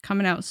that's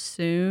coming out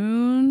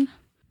soon.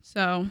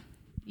 So,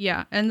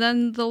 yeah. And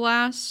then the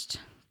last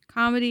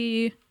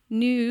comedy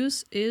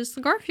news is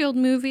the Garfield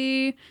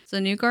movie. It's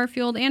a new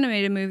Garfield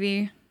animated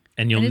movie.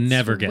 And you'll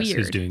never guess weird.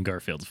 who's doing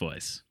Garfield's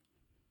voice.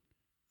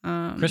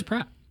 Chris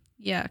Pratt.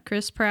 Yeah,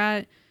 Chris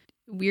Pratt.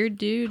 Weird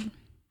dude.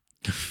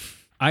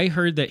 I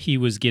heard that he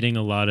was getting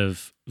a lot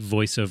of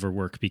voiceover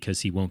work because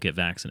he won't get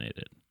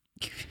vaccinated.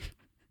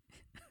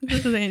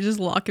 They just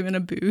lock him in a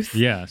booth.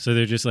 Yeah, so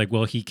they're just like,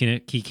 well, he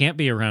can't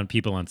be around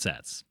people on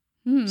sets.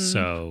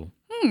 So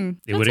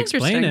it would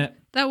explain it.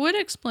 That would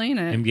explain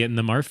it. Him getting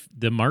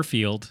the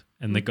Marfield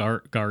and the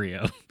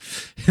Gario.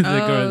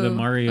 the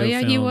Mario. Oh yeah,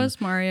 film. he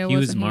was Mario. He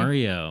was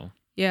Mario.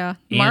 Yeah,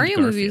 And Mario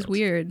movie is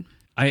Garfield.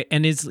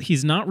 weird.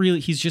 He's not really.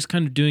 He's just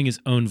kind of doing his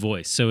own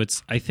voice. So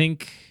I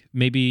think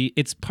maybe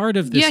it's part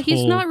of this. Yeah,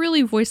 he's not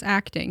really voice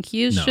acting.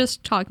 He is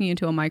just talking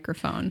into a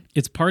microphone.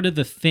 It's part of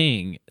the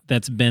thing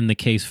that's been the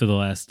case for the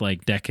last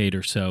like decade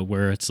or so,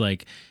 where it's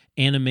like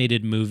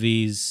animated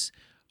movies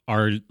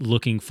are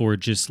looking for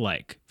just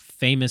like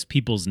famous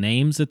people's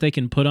names that they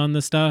can put on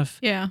the stuff.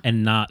 Yeah.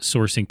 And not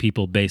sourcing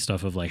people based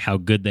off of like how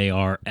good they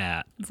are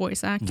at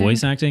voice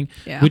acting.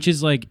 Yeah. Which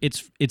is like,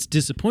 it's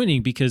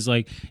disappointing because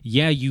like,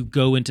 yeah, you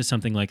go into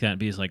something like that and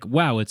be like,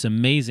 wow, it's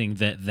amazing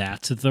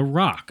that's The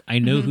Rock. I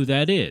know who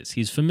that is.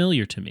 He's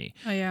familiar to me.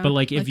 Oh yeah. But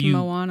like if you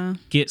Moana.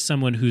 get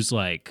someone who's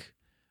like,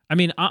 I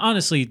mean,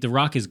 honestly, The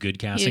Rock is good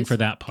casting for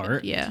that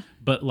part. Yeah.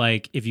 But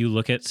like, if you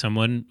look at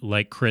someone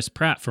like Chris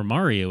Pratt for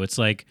Mario, it's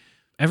like,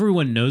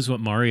 everyone knows what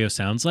Mario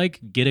sounds like.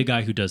 Get a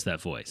guy who does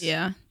that voice.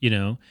 Yeah. You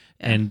know?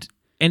 Yeah.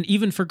 And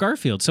even for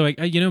Garfield. So,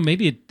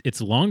 maybe it's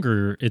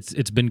longer.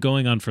 It's been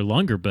going on for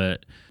longer,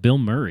 but Bill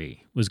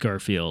Murray was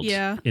Garfield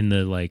in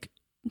the like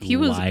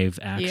live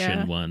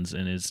action ones.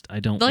 And I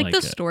don't like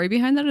the story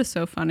behind that is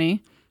so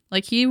funny.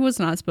 Like, he was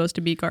not supposed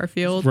to be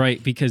Garfield.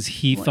 Right, because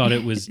he thought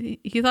it was...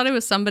 He thought it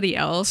was somebody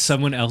else.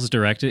 Someone else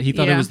directed. He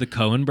thought it was the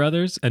Coen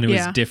brothers, and it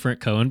was different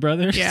Coen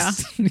brothers. Yeah.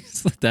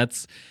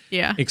 That's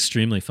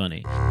extremely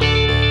funny.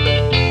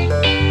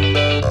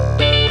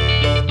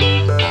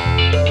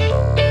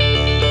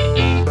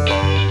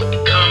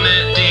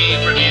 Comment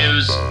D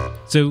reviews.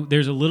 So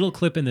there's a little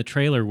clip in the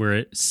trailer where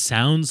it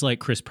sounds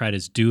like Chris Pratt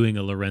is doing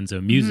a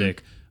Lorenzo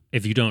music.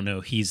 If you don't know,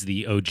 he's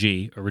the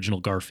OG, original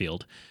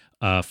Garfield.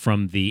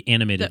 From the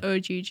animated... The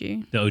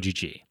OGG. The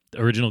OGG. The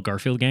original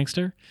Garfield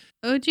gangster?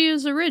 OG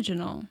is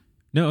original.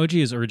 No, OG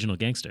is original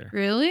gangster.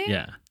 Really?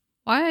 Yeah.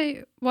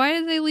 Why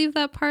did they leave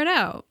that part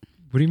out?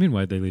 What do you mean,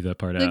 why'd they leave that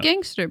part out? The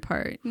gangster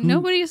part.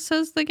 Nobody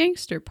says the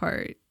gangster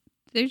part.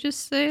 They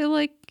just say,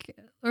 like,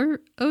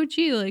 or OG,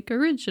 like,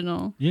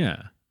 original.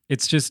 Yeah.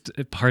 It's just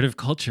a part of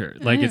culture.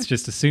 Like, it's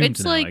just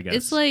assumed now, I guess.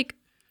 It's like...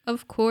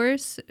 Of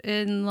course,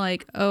 in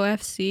like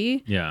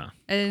OFC. Yeah.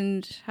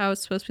 And how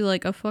it's supposed to be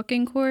like a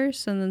fucking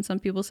course. And then some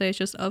people say it's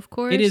just of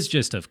course. It is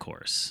just of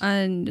course.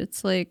 And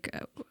it's like,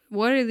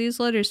 what are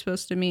these letters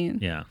supposed to mean?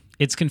 Yeah.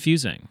 It's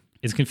confusing.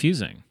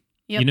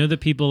 Yep. You know, the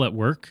people at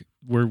work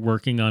were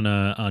working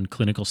on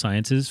clinical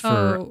sciences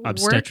for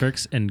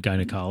obstetrics and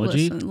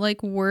gynecology. Listen,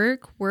 like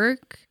work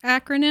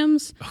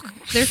acronyms,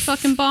 they're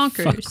fucking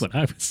bonkers. Fuck what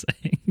I was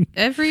saying.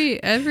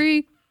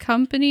 Every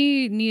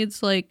company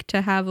needs like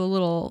to have a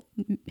little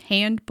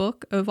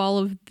handbook of all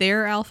of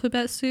their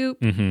alphabet soup.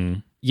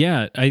 Mm-hmm.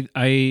 Yeah,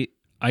 I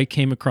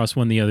came across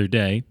one the other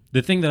day.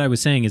 The thing that I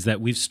was saying is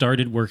that we've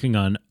started working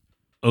on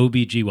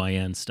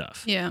OBGYN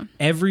stuff. Yeah.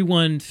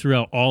 Everyone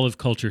throughout all of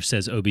culture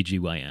says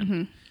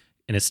OBGYN.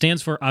 And it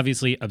stands for,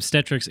 obviously,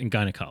 obstetrics and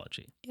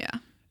gynecology. Yeah.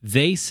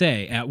 They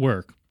say at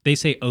work, they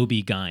say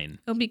OB-GYN.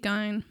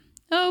 OB-GYN.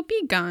 Oh,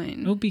 be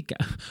gone.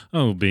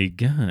 Be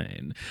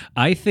gone.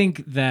 I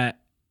think that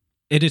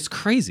it is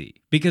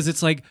crazy because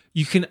it's like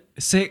you can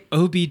say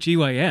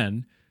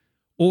OBGYN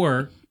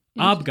or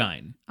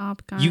obgyn.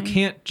 Obgyn. You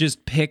can't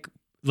just pick,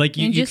 like,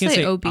 you can't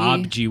say OB.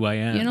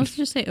 OBGYN. You don't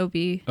just say OB.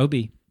 OB.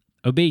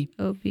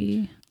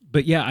 OB.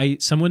 But yeah,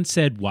 someone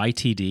said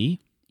YTD.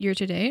 Year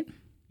to date?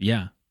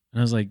 Yeah. And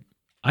I was like,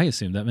 I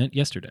assumed that meant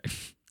yesterday.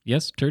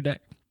 Yesterday.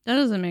 That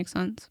doesn't make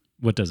sense.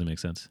 What doesn't make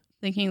sense?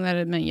 Thinking that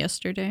it meant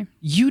yesterday.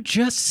 You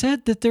just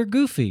said that they're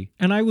goofy,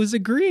 and I was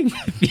agreeing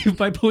with you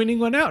by pointing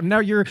one out. Now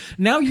you're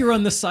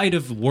on the side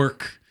of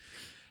work.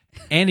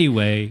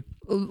 Anyway,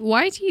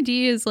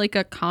 YTD is like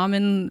a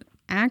common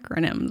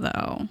acronym,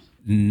 though.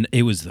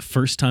 It was the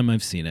first time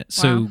I've seen it.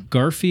 So Wow.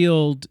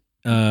 Garfield.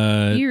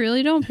 You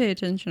really don't pay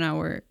attention at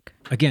work.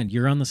 Again,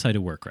 you're on the side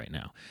of work right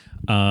now.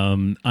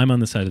 I'm on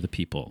the side of the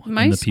people.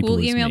 My and the people school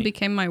is email me.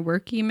 became my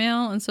work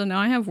email, and so now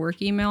I have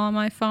work email on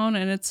my phone,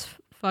 and it's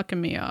fucking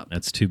me up.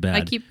 That's too bad.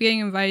 I keep getting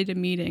invited to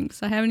meetings.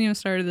 I haven't even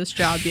started this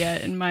job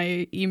yet, and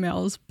my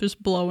email is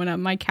just blowing up.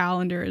 My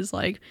calendar is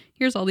like,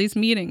 here's all these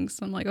meetings.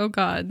 I'm like, oh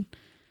God.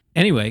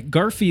 Anyway,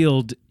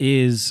 Garfield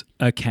is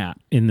a cat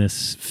in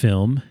this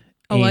film.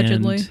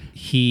 Allegedly.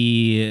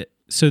 And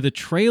so the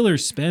trailer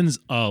spends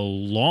a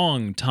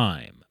long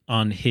time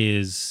on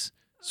his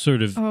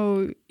sort of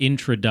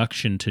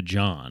introduction to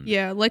John.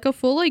 Yeah, like a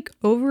full,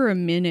 over a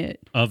minute.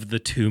 Of the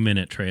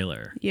 2-minute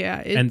trailer. Yeah,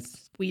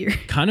 it's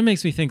weird. Kind of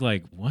makes me think,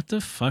 like, what the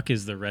fuck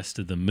is the rest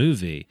of the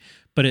movie?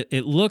 But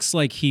it looks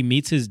like he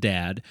meets his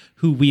dad,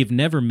 who we've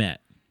never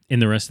met in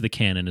the rest of the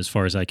canon, as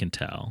far as I can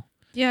tell.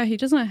 Yeah, he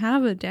doesn't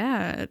have a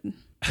dad.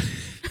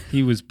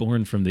 He was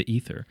born from the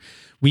ether.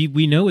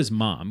 We know his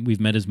mom. We've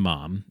met his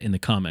mom in the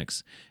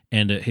comics,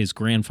 and his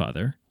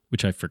grandfather,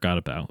 which I forgot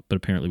about, but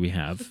apparently we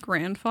have.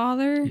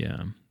 Grandfather?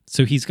 Yeah.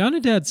 So he's got a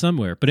dad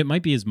somewhere, but it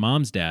might be his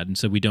mom's dad, and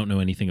so we don't know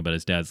anything about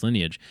his dad's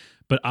lineage.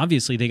 But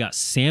obviously they got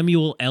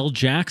Samuel L.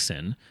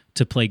 Jackson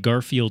to play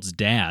Garfield's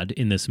dad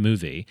in this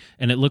movie,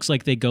 and it looks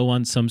like they go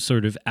on some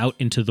sort of out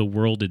into the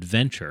world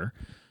adventure.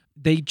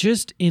 They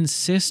just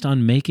insist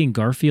on making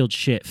Garfield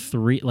shit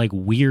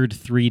weird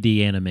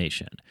 3D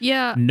animation.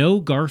 Yeah. No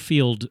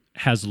Garfield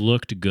has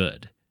looked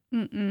good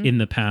in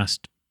the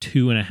past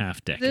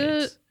 2.5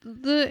 decades.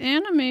 The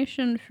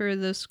animation for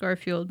this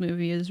Garfield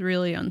movie is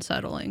really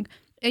unsettling.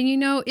 And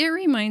it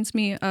reminds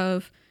me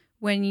of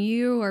when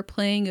you are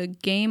playing a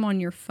game on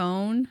your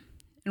phone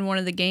in one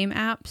of the game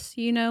apps,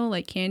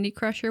 like Candy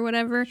Crush or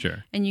whatever.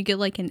 Sure. And you get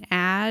an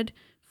ad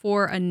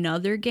for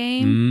another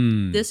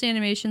game. This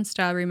animation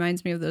style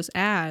reminds me of those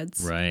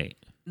ads. Right.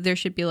 There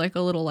should be a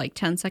little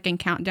 10-second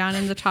countdown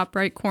in the top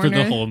right corner. For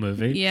the whole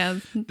movie? Yeah.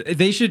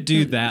 They should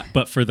do that,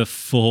 but for the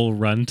full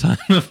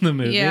runtime of the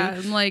movie. Yeah.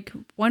 I'm like,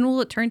 when will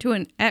it turn to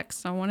an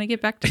X? I want to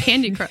get back to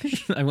Candy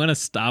Crush. I want to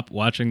stop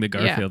watching the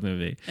Garfield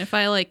movie. If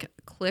I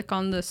click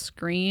on the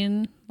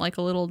screen,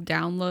 a little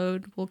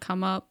download will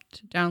come up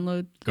to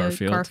download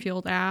the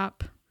Garfield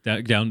app.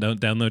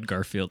 Download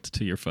Garfield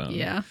to your phone.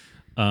 Yeah.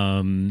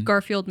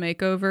 Garfield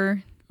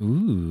makeover.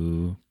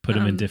 Ooh. Put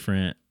them in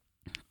different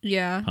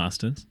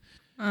pastas.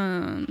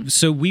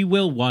 So we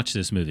will watch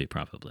this movie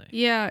probably.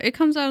 Yeah, it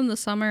comes out in the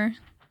summer.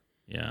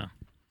 Yeah.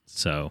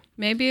 So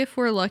maybe if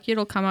we're lucky,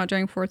 it'll come out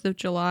during 4th of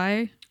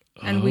July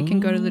and we can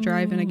go to the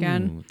drive-in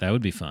again. That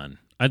would be fun.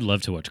 I'd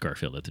love to watch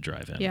Garfield at the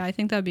drive-in. Yeah, I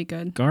think that'd be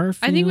good.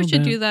 Garfield. I think we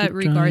should do that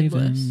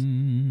regardless.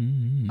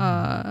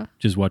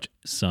 Just watch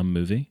some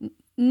movie?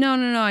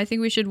 No. I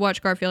think we should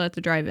watch Garfield at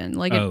the drive-in.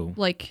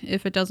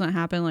 If it doesn't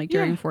happen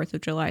during 4th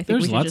of July, I think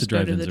we should just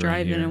go to the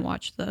drive-in and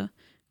watch the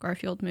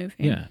Garfield movie.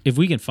 Yeah. If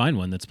we can find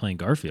one that's playing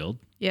Garfield,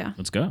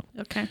 let's go.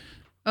 Okay.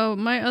 Oh,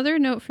 my other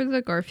note for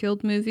the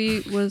Garfield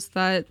movie was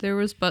that there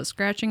was butt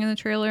scratching in the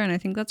trailer, and I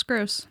think that's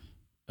gross.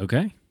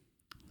 Okay.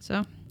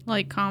 So,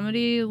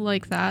 comedy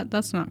like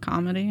that's not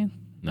comedy.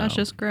 No. That's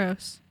just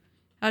gross.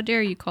 How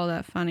dare you call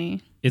that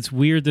funny? It's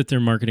weird that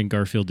they're marketing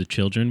Garfield to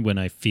children when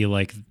I feel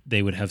like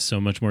they would have so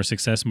much more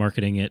success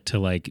marketing it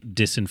to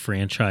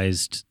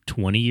disenfranchised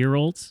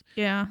 20-year-olds.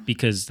 Yeah.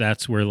 Because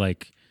that's where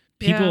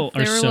people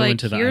are so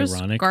into the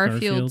ironic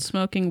Garfield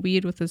smoking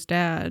weed with his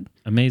dad.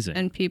 Amazing.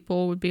 And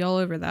people would be all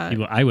over that.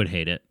 I would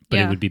hate it, but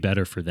it would be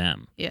better for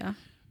them. Yeah.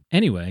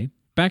 Anyway,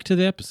 back to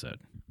the episode.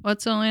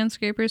 What's a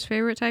landscaper's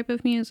favorite type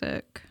of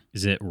music?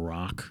 Is it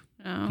rock?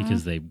 No.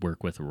 Because they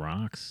work with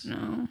rocks?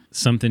 No.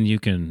 Something you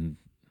can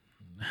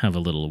have a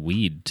little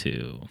weed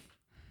to.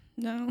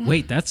 No.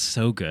 Wait, that's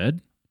so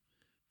good.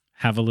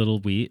 Have a little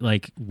weed,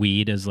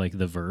 weed as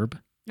the verb?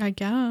 I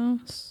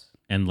guess.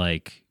 And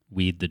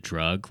weed the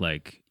drug,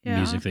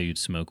 music that you'd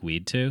smoke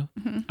weed to?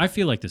 Mm-hmm. I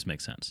feel like this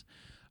makes sense.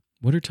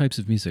 What are types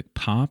of music?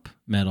 Pop,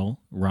 metal,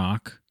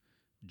 rock,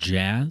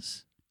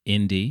 jazz,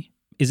 indie?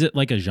 Is it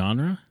a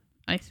genre?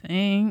 I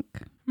think.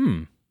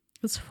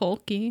 It's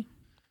folky.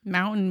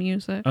 Mountain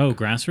music. Oh,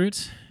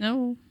 grassroots?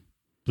 No.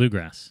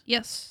 Bluegrass?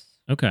 Yes.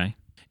 Okay.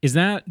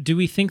 Do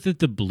we think that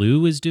the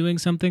blue is doing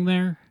something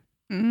there?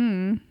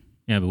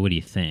 Yeah, but what do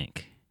you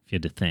think? If you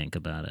had to think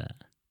about it.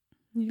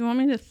 You want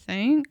me to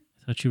think?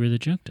 I thought you were the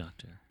joke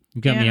doctor.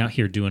 You got me out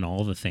here doing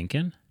all the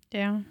thinking?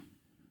 Yeah.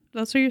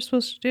 That's what you're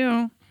supposed to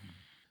do.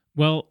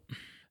 Well,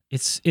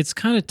 it's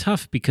kind of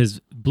tough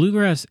because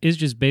bluegrass is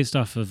just based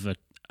off of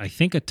I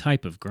think a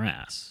type of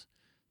grass.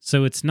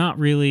 So it's not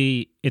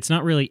really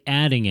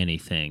adding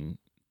anything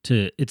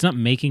it's not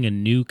making a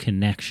new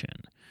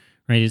connection,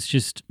 right? It's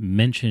just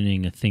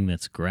mentioning a thing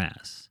that's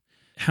grass.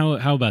 How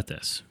about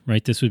this,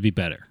 right? This would be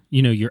better.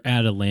 You're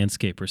at a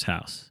landscaper's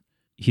house.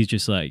 He's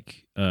just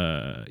like,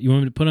 you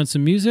want me to put on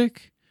some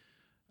music?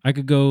 I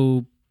could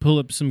go pull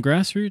up some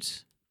grass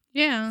roots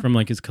from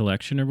like his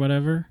collection or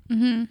whatever.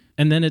 Mm-hmm.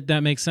 And then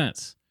that makes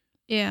sense.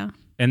 Yeah.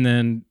 And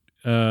then,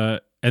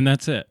 and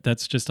that's it.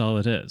 That's just all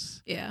it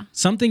is. Yeah.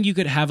 Something you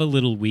could have a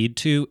little weed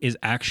to is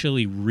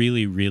actually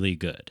really, really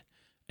good.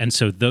 And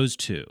so those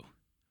two,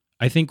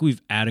 I think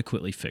we've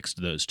adequately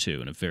fixed those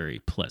two in a very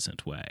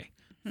pleasant way.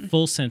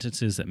 Full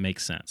sentences that make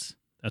sense.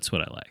 That's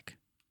what I like.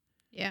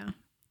 Yeah.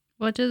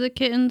 What do the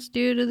kittens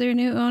do to their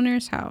new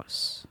owner's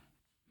house?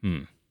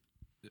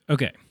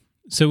 Okay.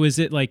 So is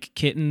it like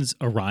kittens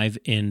arrive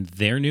in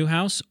their new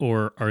house,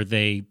 or are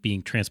they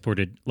being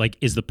transported? Like,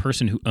 is the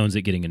person who owns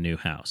it getting a new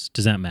house?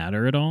 Does that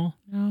matter at all?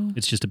 No.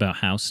 It's just about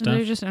house stuff?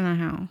 They're just in a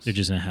house. They're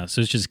just in a house.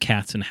 So it's just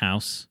cats and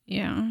house?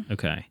 Yeah.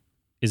 Okay.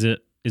 Is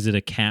it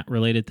a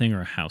cat-related thing or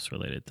a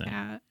house-related thing?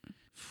 Cat.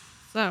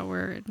 What's that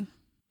word?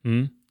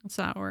 What's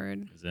that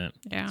word? Is it?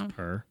 Yeah. It's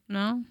purr?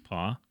 No.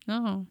 Paw?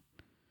 No.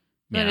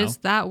 But Meow? it's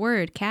that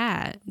word,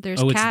 cat.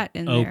 There's Oh, cat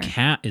in there. Oh,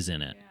 cat is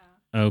in it.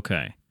 Yeah.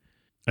 Okay.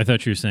 I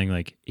thought you were saying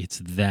like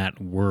it's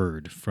that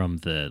word from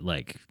the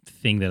like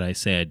thing that I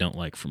say I don't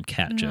like from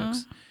cat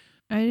jokes.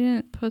 I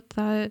didn't put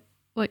that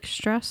like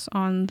stress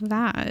on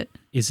that.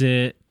 Is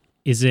it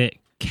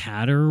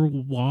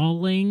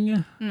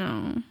caterwauling?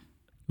 No.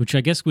 Which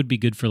I guess would be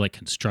good for like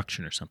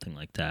construction or something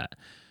like that.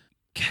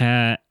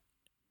 Cat.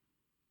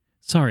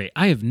 Sorry,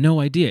 I have no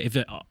idea if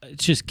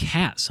it's just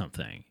cat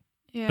something.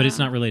 Yeah. But it's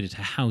not related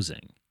to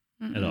housing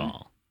at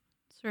all.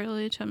 It's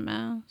related to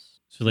mess.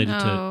 It's related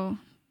to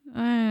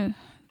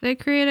they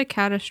create a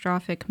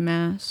catastrophic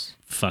mess.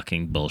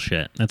 fucking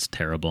bullshit. That's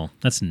terrible.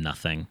 That's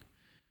nothing.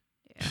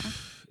 Yeah.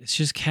 It's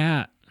just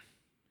cat.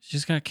 It's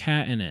just got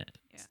cat in it.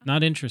 It's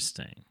not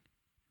interesting.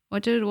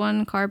 What did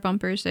one car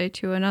bumper say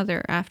to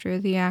another after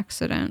the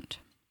accident?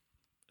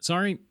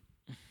 Sorry.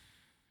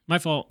 My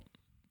fault.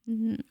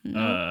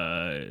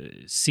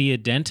 See a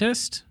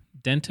dentist?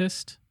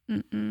 Dentist?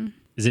 Mm-mm.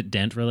 Is it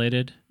dent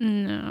related?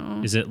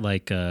 No. Is it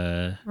like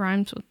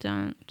Rhymes with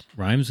dent.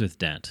 rhymes with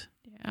dent?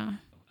 Yeah.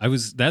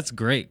 That's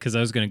great because I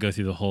was going to go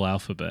through the whole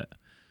alphabet.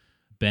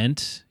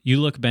 Bent. You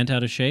look bent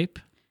out of shape?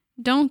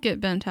 Don't get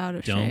bent out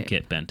of shape. Don't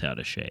get bent out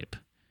of shape.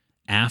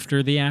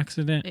 After the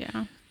accident?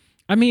 Yeah.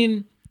 I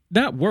mean,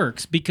 that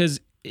works because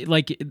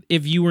like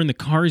if you were in the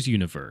Cars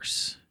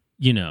universe,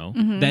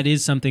 that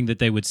is something that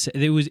they would say.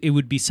 It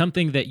would be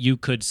something that you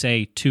could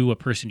say to a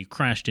person you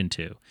crashed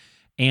into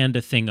and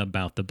a thing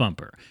about the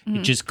bumper.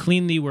 It just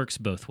cleanly works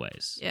both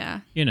ways.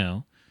 Yeah.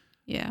 Yeah.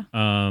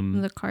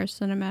 The Cars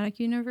cinematic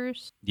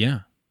universe.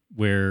 Yeah.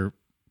 Where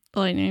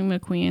Lightning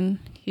McQueen.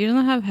 He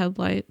doesn't have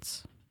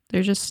headlights.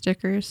 They're just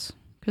stickers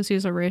because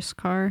he's a race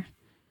car.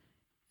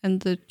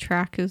 And the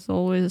track is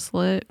always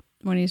lit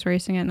when he's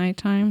racing at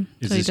nighttime.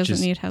 So he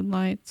doesn't need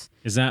headlights.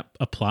 Is that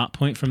a plot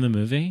point from the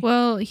movie?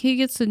 Well, he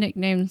gets the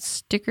nickname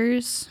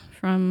Stickers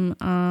from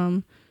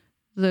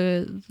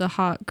the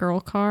hot girl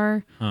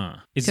car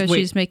because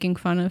she's making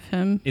fun of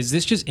him. Is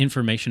this just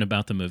information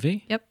about the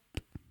movie? Yep.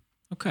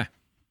 Okay.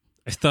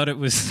 I thought it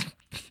was...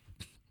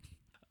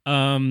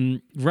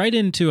 write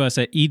into us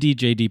at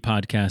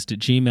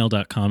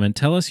edjdpodcast@gmail.com and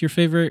tell us your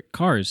favorite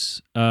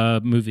Cars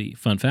movie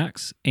fun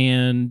facts.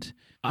 And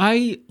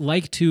I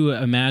like to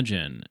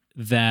imagine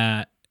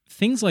that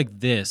things like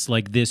this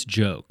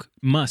joke,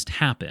 must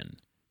happen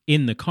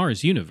in the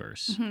Cars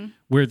universe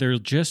where they're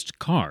just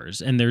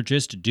cars and they're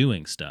just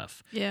doing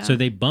stuff. Yeah. So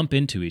they bump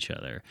into each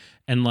other.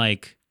 And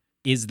like,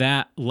 is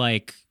that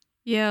like...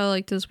 Yeah,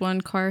 like does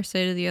one car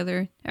say to the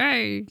other,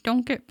 "Hey,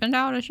 don't get bent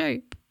out of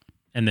shape,"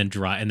 and then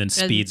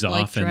speeds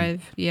off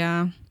drive.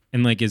 Yeah.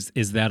 And like, is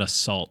that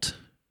assault?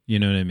 You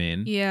know what I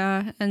mean?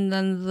 Yeah, and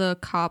then the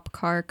cop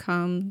car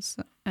comes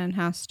and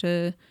has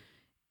to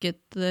get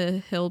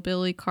the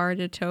hillbilly car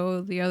to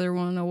tow the other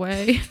one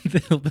away. The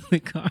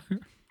hillbilly car.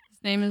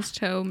 His name is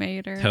Tow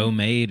Mater. Tow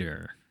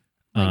Mater.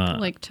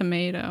 Like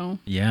tomato.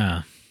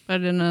 Yeah.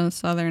 But in a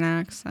southern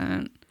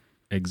accent.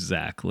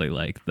 Exactly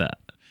like that.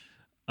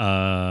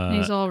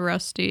 He's all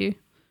rusty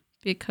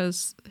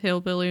because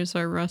hillbillies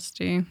are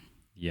rusty.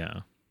 Yeah.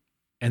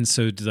 And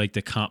so like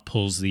the cop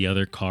pulls the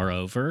other car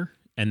over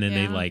and then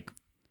they like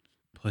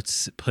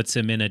puts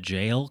him in a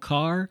jail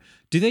car.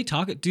 Do we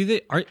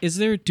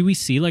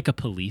see like a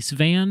police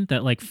van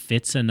that like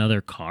fits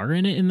another car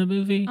in it in the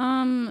movie?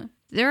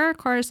 There are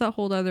cars that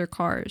hold other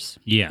cars.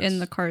 Yes. In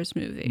the Cars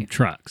movie.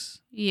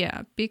 Trucks.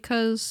 Yeah,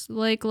 because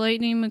like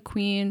Lightning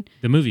McQueen.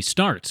 The movie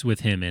starts with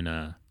him in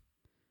a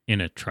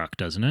truck,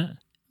 doesn't it?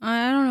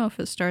 I don't know if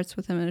it starts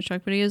with him in a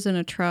truck, but he is in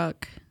a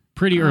truck.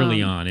 pretty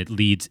early on.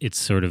 It's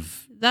sort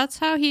of... That's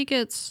how he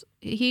gets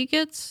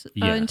Yes.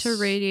 into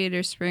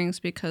Radiator Springs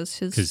because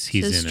he's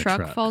his in a truck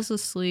truck. falls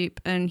asleep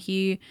and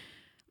he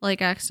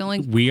like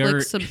accidentally We are-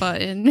 clicks a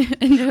button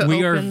and it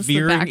We are opens the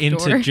veering back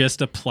into door.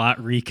 just a plot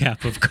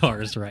recap of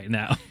Cars right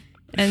now.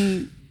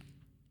 and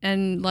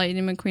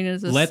Lightning McQueen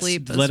is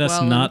asleep as Let us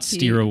well, not and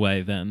steer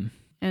away then.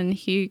 And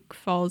he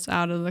falls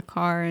out of the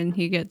car and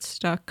he gets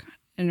stuck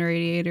in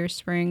Radiator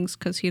Springs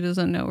because he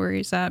doesn't know where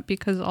he's at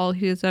because all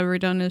he's ever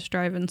done is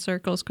drive in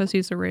circles because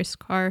he's a race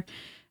car.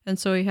 And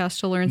so he has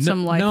to learn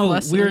some life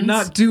lessons. We're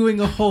not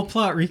doing a whole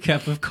plot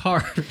recap of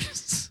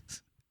Cars.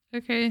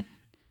 Okay.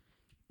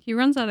 He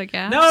runs out of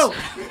gas. No!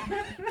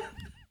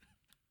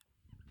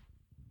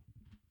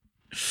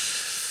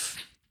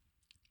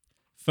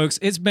 Folks,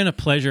 it's been a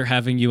pleasure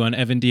having you on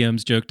Evan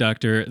DM's Joke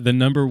Doctor, the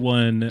number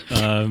one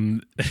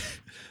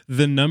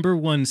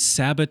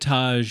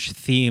sabotage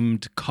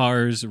themed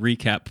Cars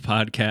recap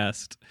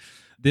podcast.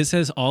 This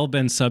has all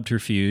been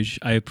subterfuge.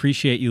 I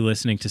appreciate you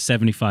listening to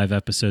 75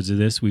 episodes of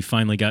this. We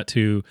finally got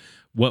to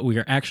what we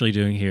are actually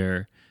doing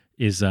here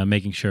is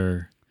making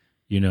sure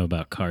you know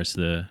about Cars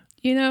the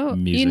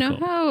musical. You know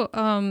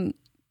how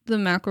the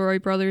McElroy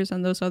brothers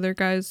and those other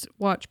guys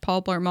watch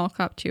Paul Blart Mall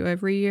Cop 2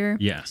 every year?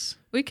 Yes.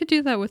 We could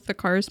do that with the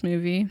Cars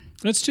movie.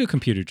 Let's do a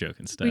computer joke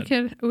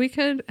instead. We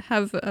could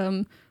have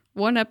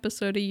one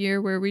episode a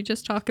year where we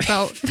just talk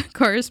about the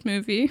Cars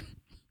movie.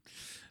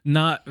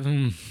 Not...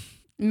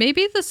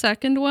 Maybe the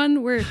second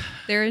one where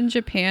they're in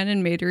Japan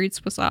and Mater eats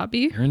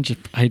wasabi.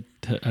 I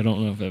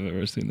don't know if I've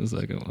ever seen the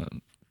second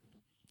one.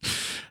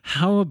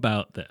 How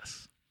about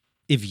this?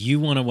 If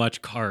you want to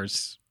watch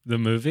Cars, the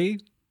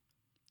movie,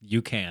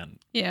 you can.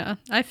 Yeah,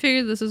 I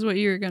figured this is what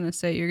you were going to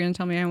say. You're going to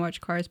tell me I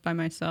watch Cars by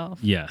myself.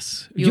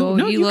 Yes. You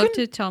love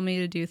to tell me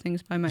to do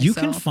things by myself. You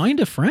can find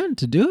a friend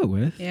to do it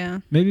with. Yeah.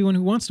 Maybe one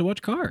who wants to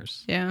watch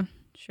Cars. Yeah,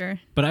 sure.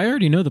 But I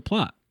already know the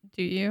plot.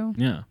 Do you?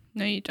 Yeah.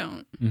 No, you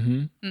don't.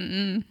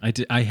 Mm-hmm.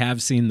 I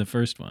have seen the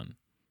first one.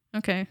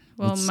 Okay.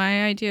 Well,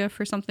 my idea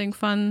for something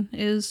fun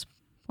is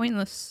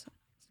pointless.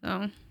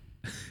 So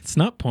it's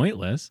not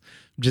pointless.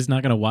 I'm just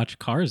not going to watch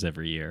Cars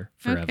every year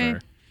forever. Okay.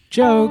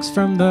 Jokes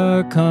from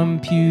the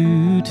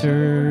computer.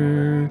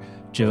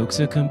 Jokes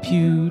a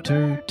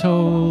computer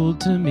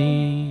told to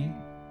me.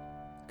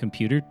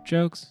 Computer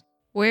jokes?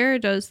 Where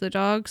does the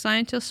dog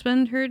scientist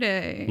spend her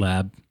day?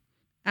 Lab.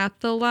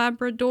 At the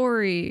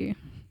laboratory.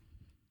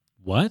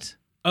 What?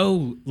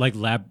 Oh, like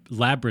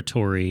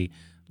laboratory.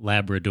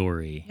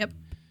 Yep.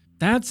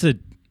 That's a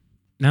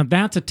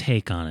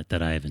take on it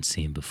that I haven't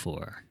seen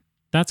before.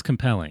 That's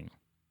compelling.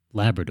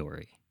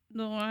 Laboratory.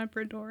 The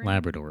laboratory.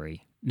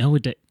 Laboratory. No,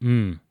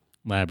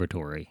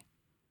 laboratory.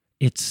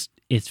 It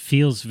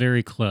feels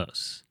very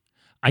close.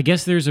 I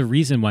guess there's a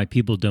reason why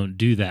people don't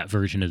do that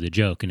version of the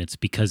joke, and it's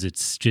because it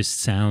just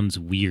sounds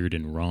weird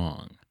and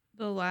wrong.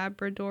 The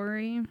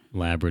laboratory.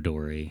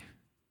 Laboratory.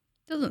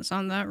 Doesn't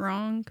sound that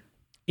wrong.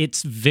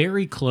 It's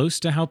very close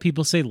to how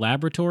people say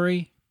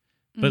laboratory,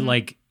 but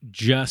like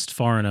just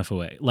far enough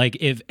away. Like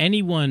if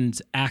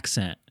anyone's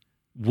accent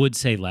would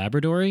say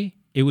laboratory,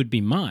 it would be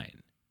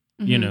mine,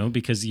 you know,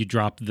 because you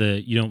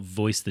don't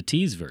voice the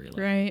T's very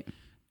low. Right.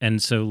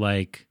 And so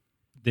like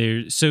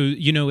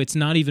it's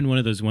not even one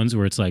of those ones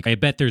where it's like, I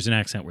bet there's an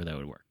accent where that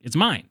would work. It's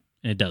mine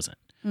and it doesn't.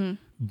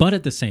 But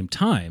at the same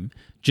time,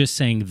 just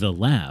saying the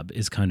lab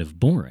is kind of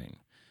boring.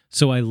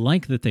 So I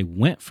like that they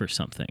went for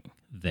something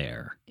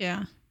there.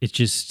 Yeah.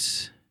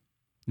 It's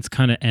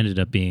kind of ended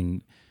up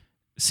being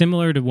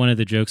similar to one of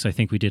the jokes I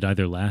think we did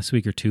either last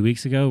week or 2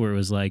 weeks ago, where it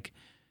was like,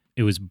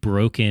 it was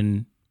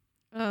broken.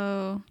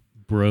 Oh.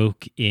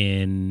 Broken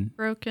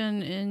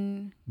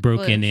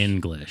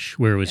English,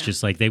 where it was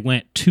just like they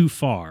went too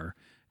far,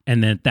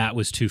 and then that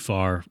was too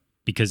far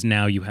because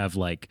now you have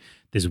like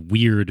this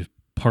weird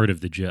part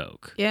of the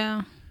joke.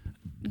 Yeah.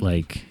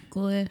 Like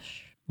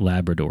Glish.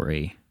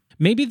 Laboratory.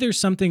 Maybe there's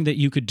something that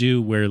you could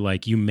do where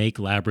like you make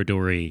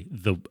laboratory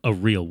a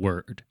real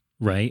word,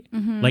 right?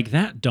 Like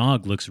that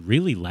dog looks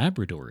really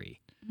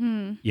laboratory,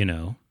 you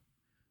know,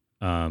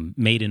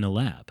 made in a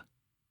lab,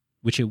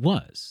 which it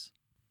was.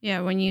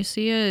 Yeah, when you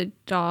see a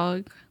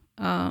dog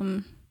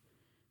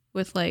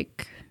with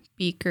like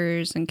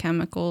beakers and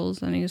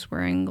chemicals and he's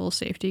wearing little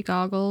safety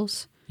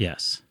goggles.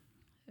 Yes.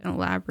 In a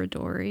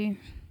laboratory.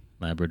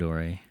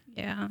 Laboratory.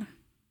 Yeah.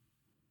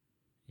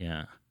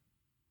 Yeah.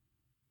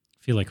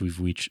 I feel like we've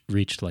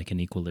reached like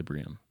an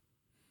equilibrium.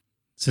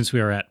 Since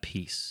we are at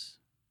peace,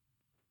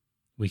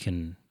 we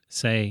can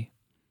say,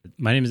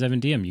 my name is Evan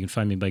Diem. You can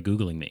find me by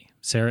Googling me.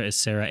 Sarah is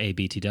Sarah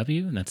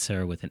ABTW, and that's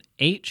Sarah with an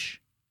H.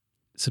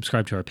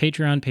 Subscribe to our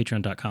Patreon,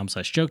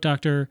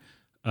 patreon.com/jokedoctor.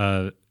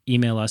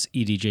 Email us,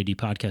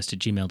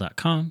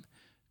 edjdpodcast@gmail.com.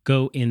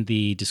 Go in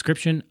the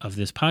description of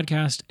this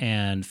podcast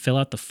and fill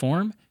out the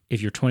form.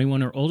 If you're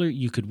 21 or older,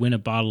 you could win a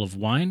bottle of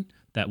wine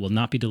that will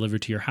not be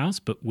delivered to your house,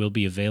 but will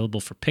be available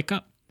for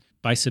pickup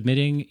by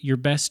submitting your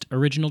best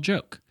original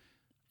joke.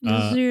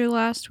 This is your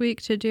last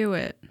week to do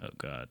it. Oh,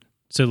 God.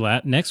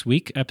 So next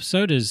week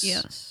episode is...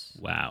 Yes.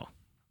 Wow.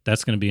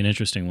 That's going to be an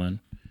interesting one.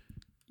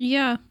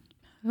 Yeah.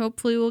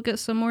 Hopefully we'll get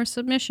some more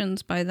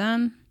submissions by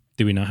then.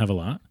 Do we not have a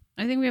lot?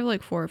 I think we have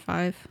like 4 or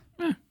 5.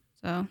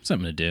 So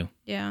Something to do.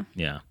 yeah.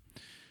 Yeah.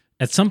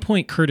 At some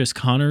point, Curtis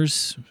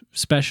Connor's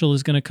special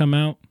is going to come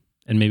out,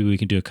 and maybe we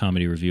can do a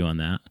comedy review on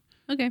that.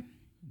 Okay.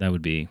 That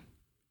would be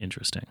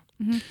interesting.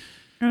 I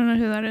don't know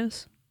who that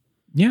is.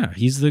 Yeah,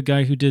 he's the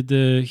guy who did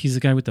he's the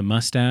guy with the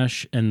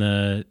mustache and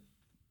the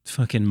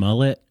fucking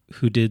mullet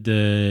who did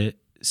it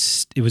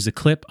was a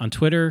clip on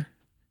Twitter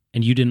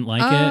and you didn't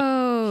like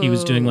it. He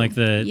was doing like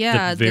the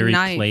very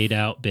knife. played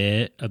out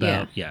bit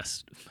about,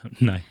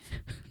 knife.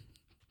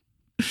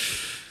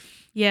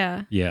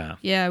 Yeah. Yeah.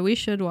 Yeah, we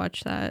should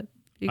watch that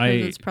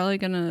because it's probably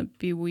going to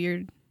be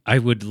weird.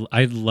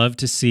 I'd love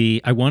to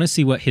see, I want to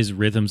see what his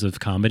rhythms of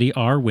comedy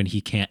are when he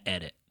can't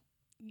edit,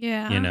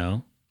 Yeah. you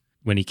know,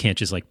 when he can't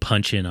just like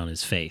punch in on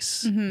his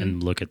face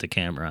and look at the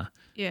camera.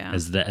 Yeah.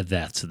 As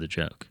that's the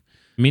joke.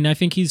 I mean, I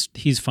think he's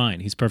fine.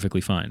 He's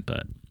perfectly fine,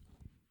 but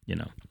you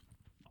know,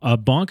 a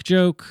bonk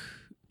joke,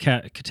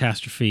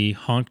 catastrophe,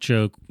 honk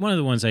joke. One of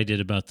the ones I did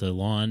about the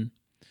lawn,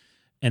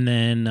 and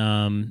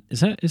then is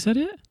that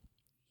it?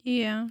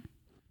 Yeah.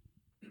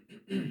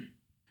 And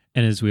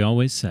as we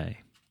always say,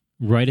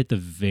 right at the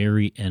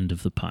very end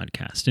of the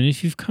podcast, and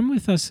if you've come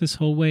with us this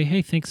whole way,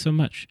 hey, thanks so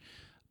much.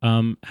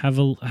 Have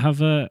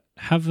a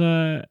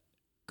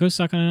go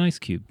suck on an ice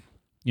cube,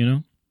 you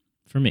know,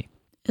 for me.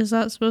 Is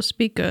that supposed to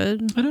be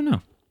good? I don't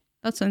know.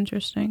 That's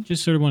interesting.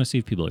 Just sort of want to see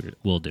if people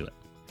will do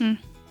it.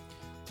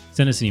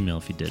 Send us an email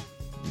if you did,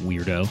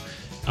 weirdo.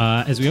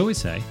 As we always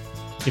say,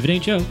 if it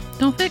ain't Joe,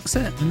 Don't fix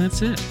it. and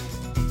that's it.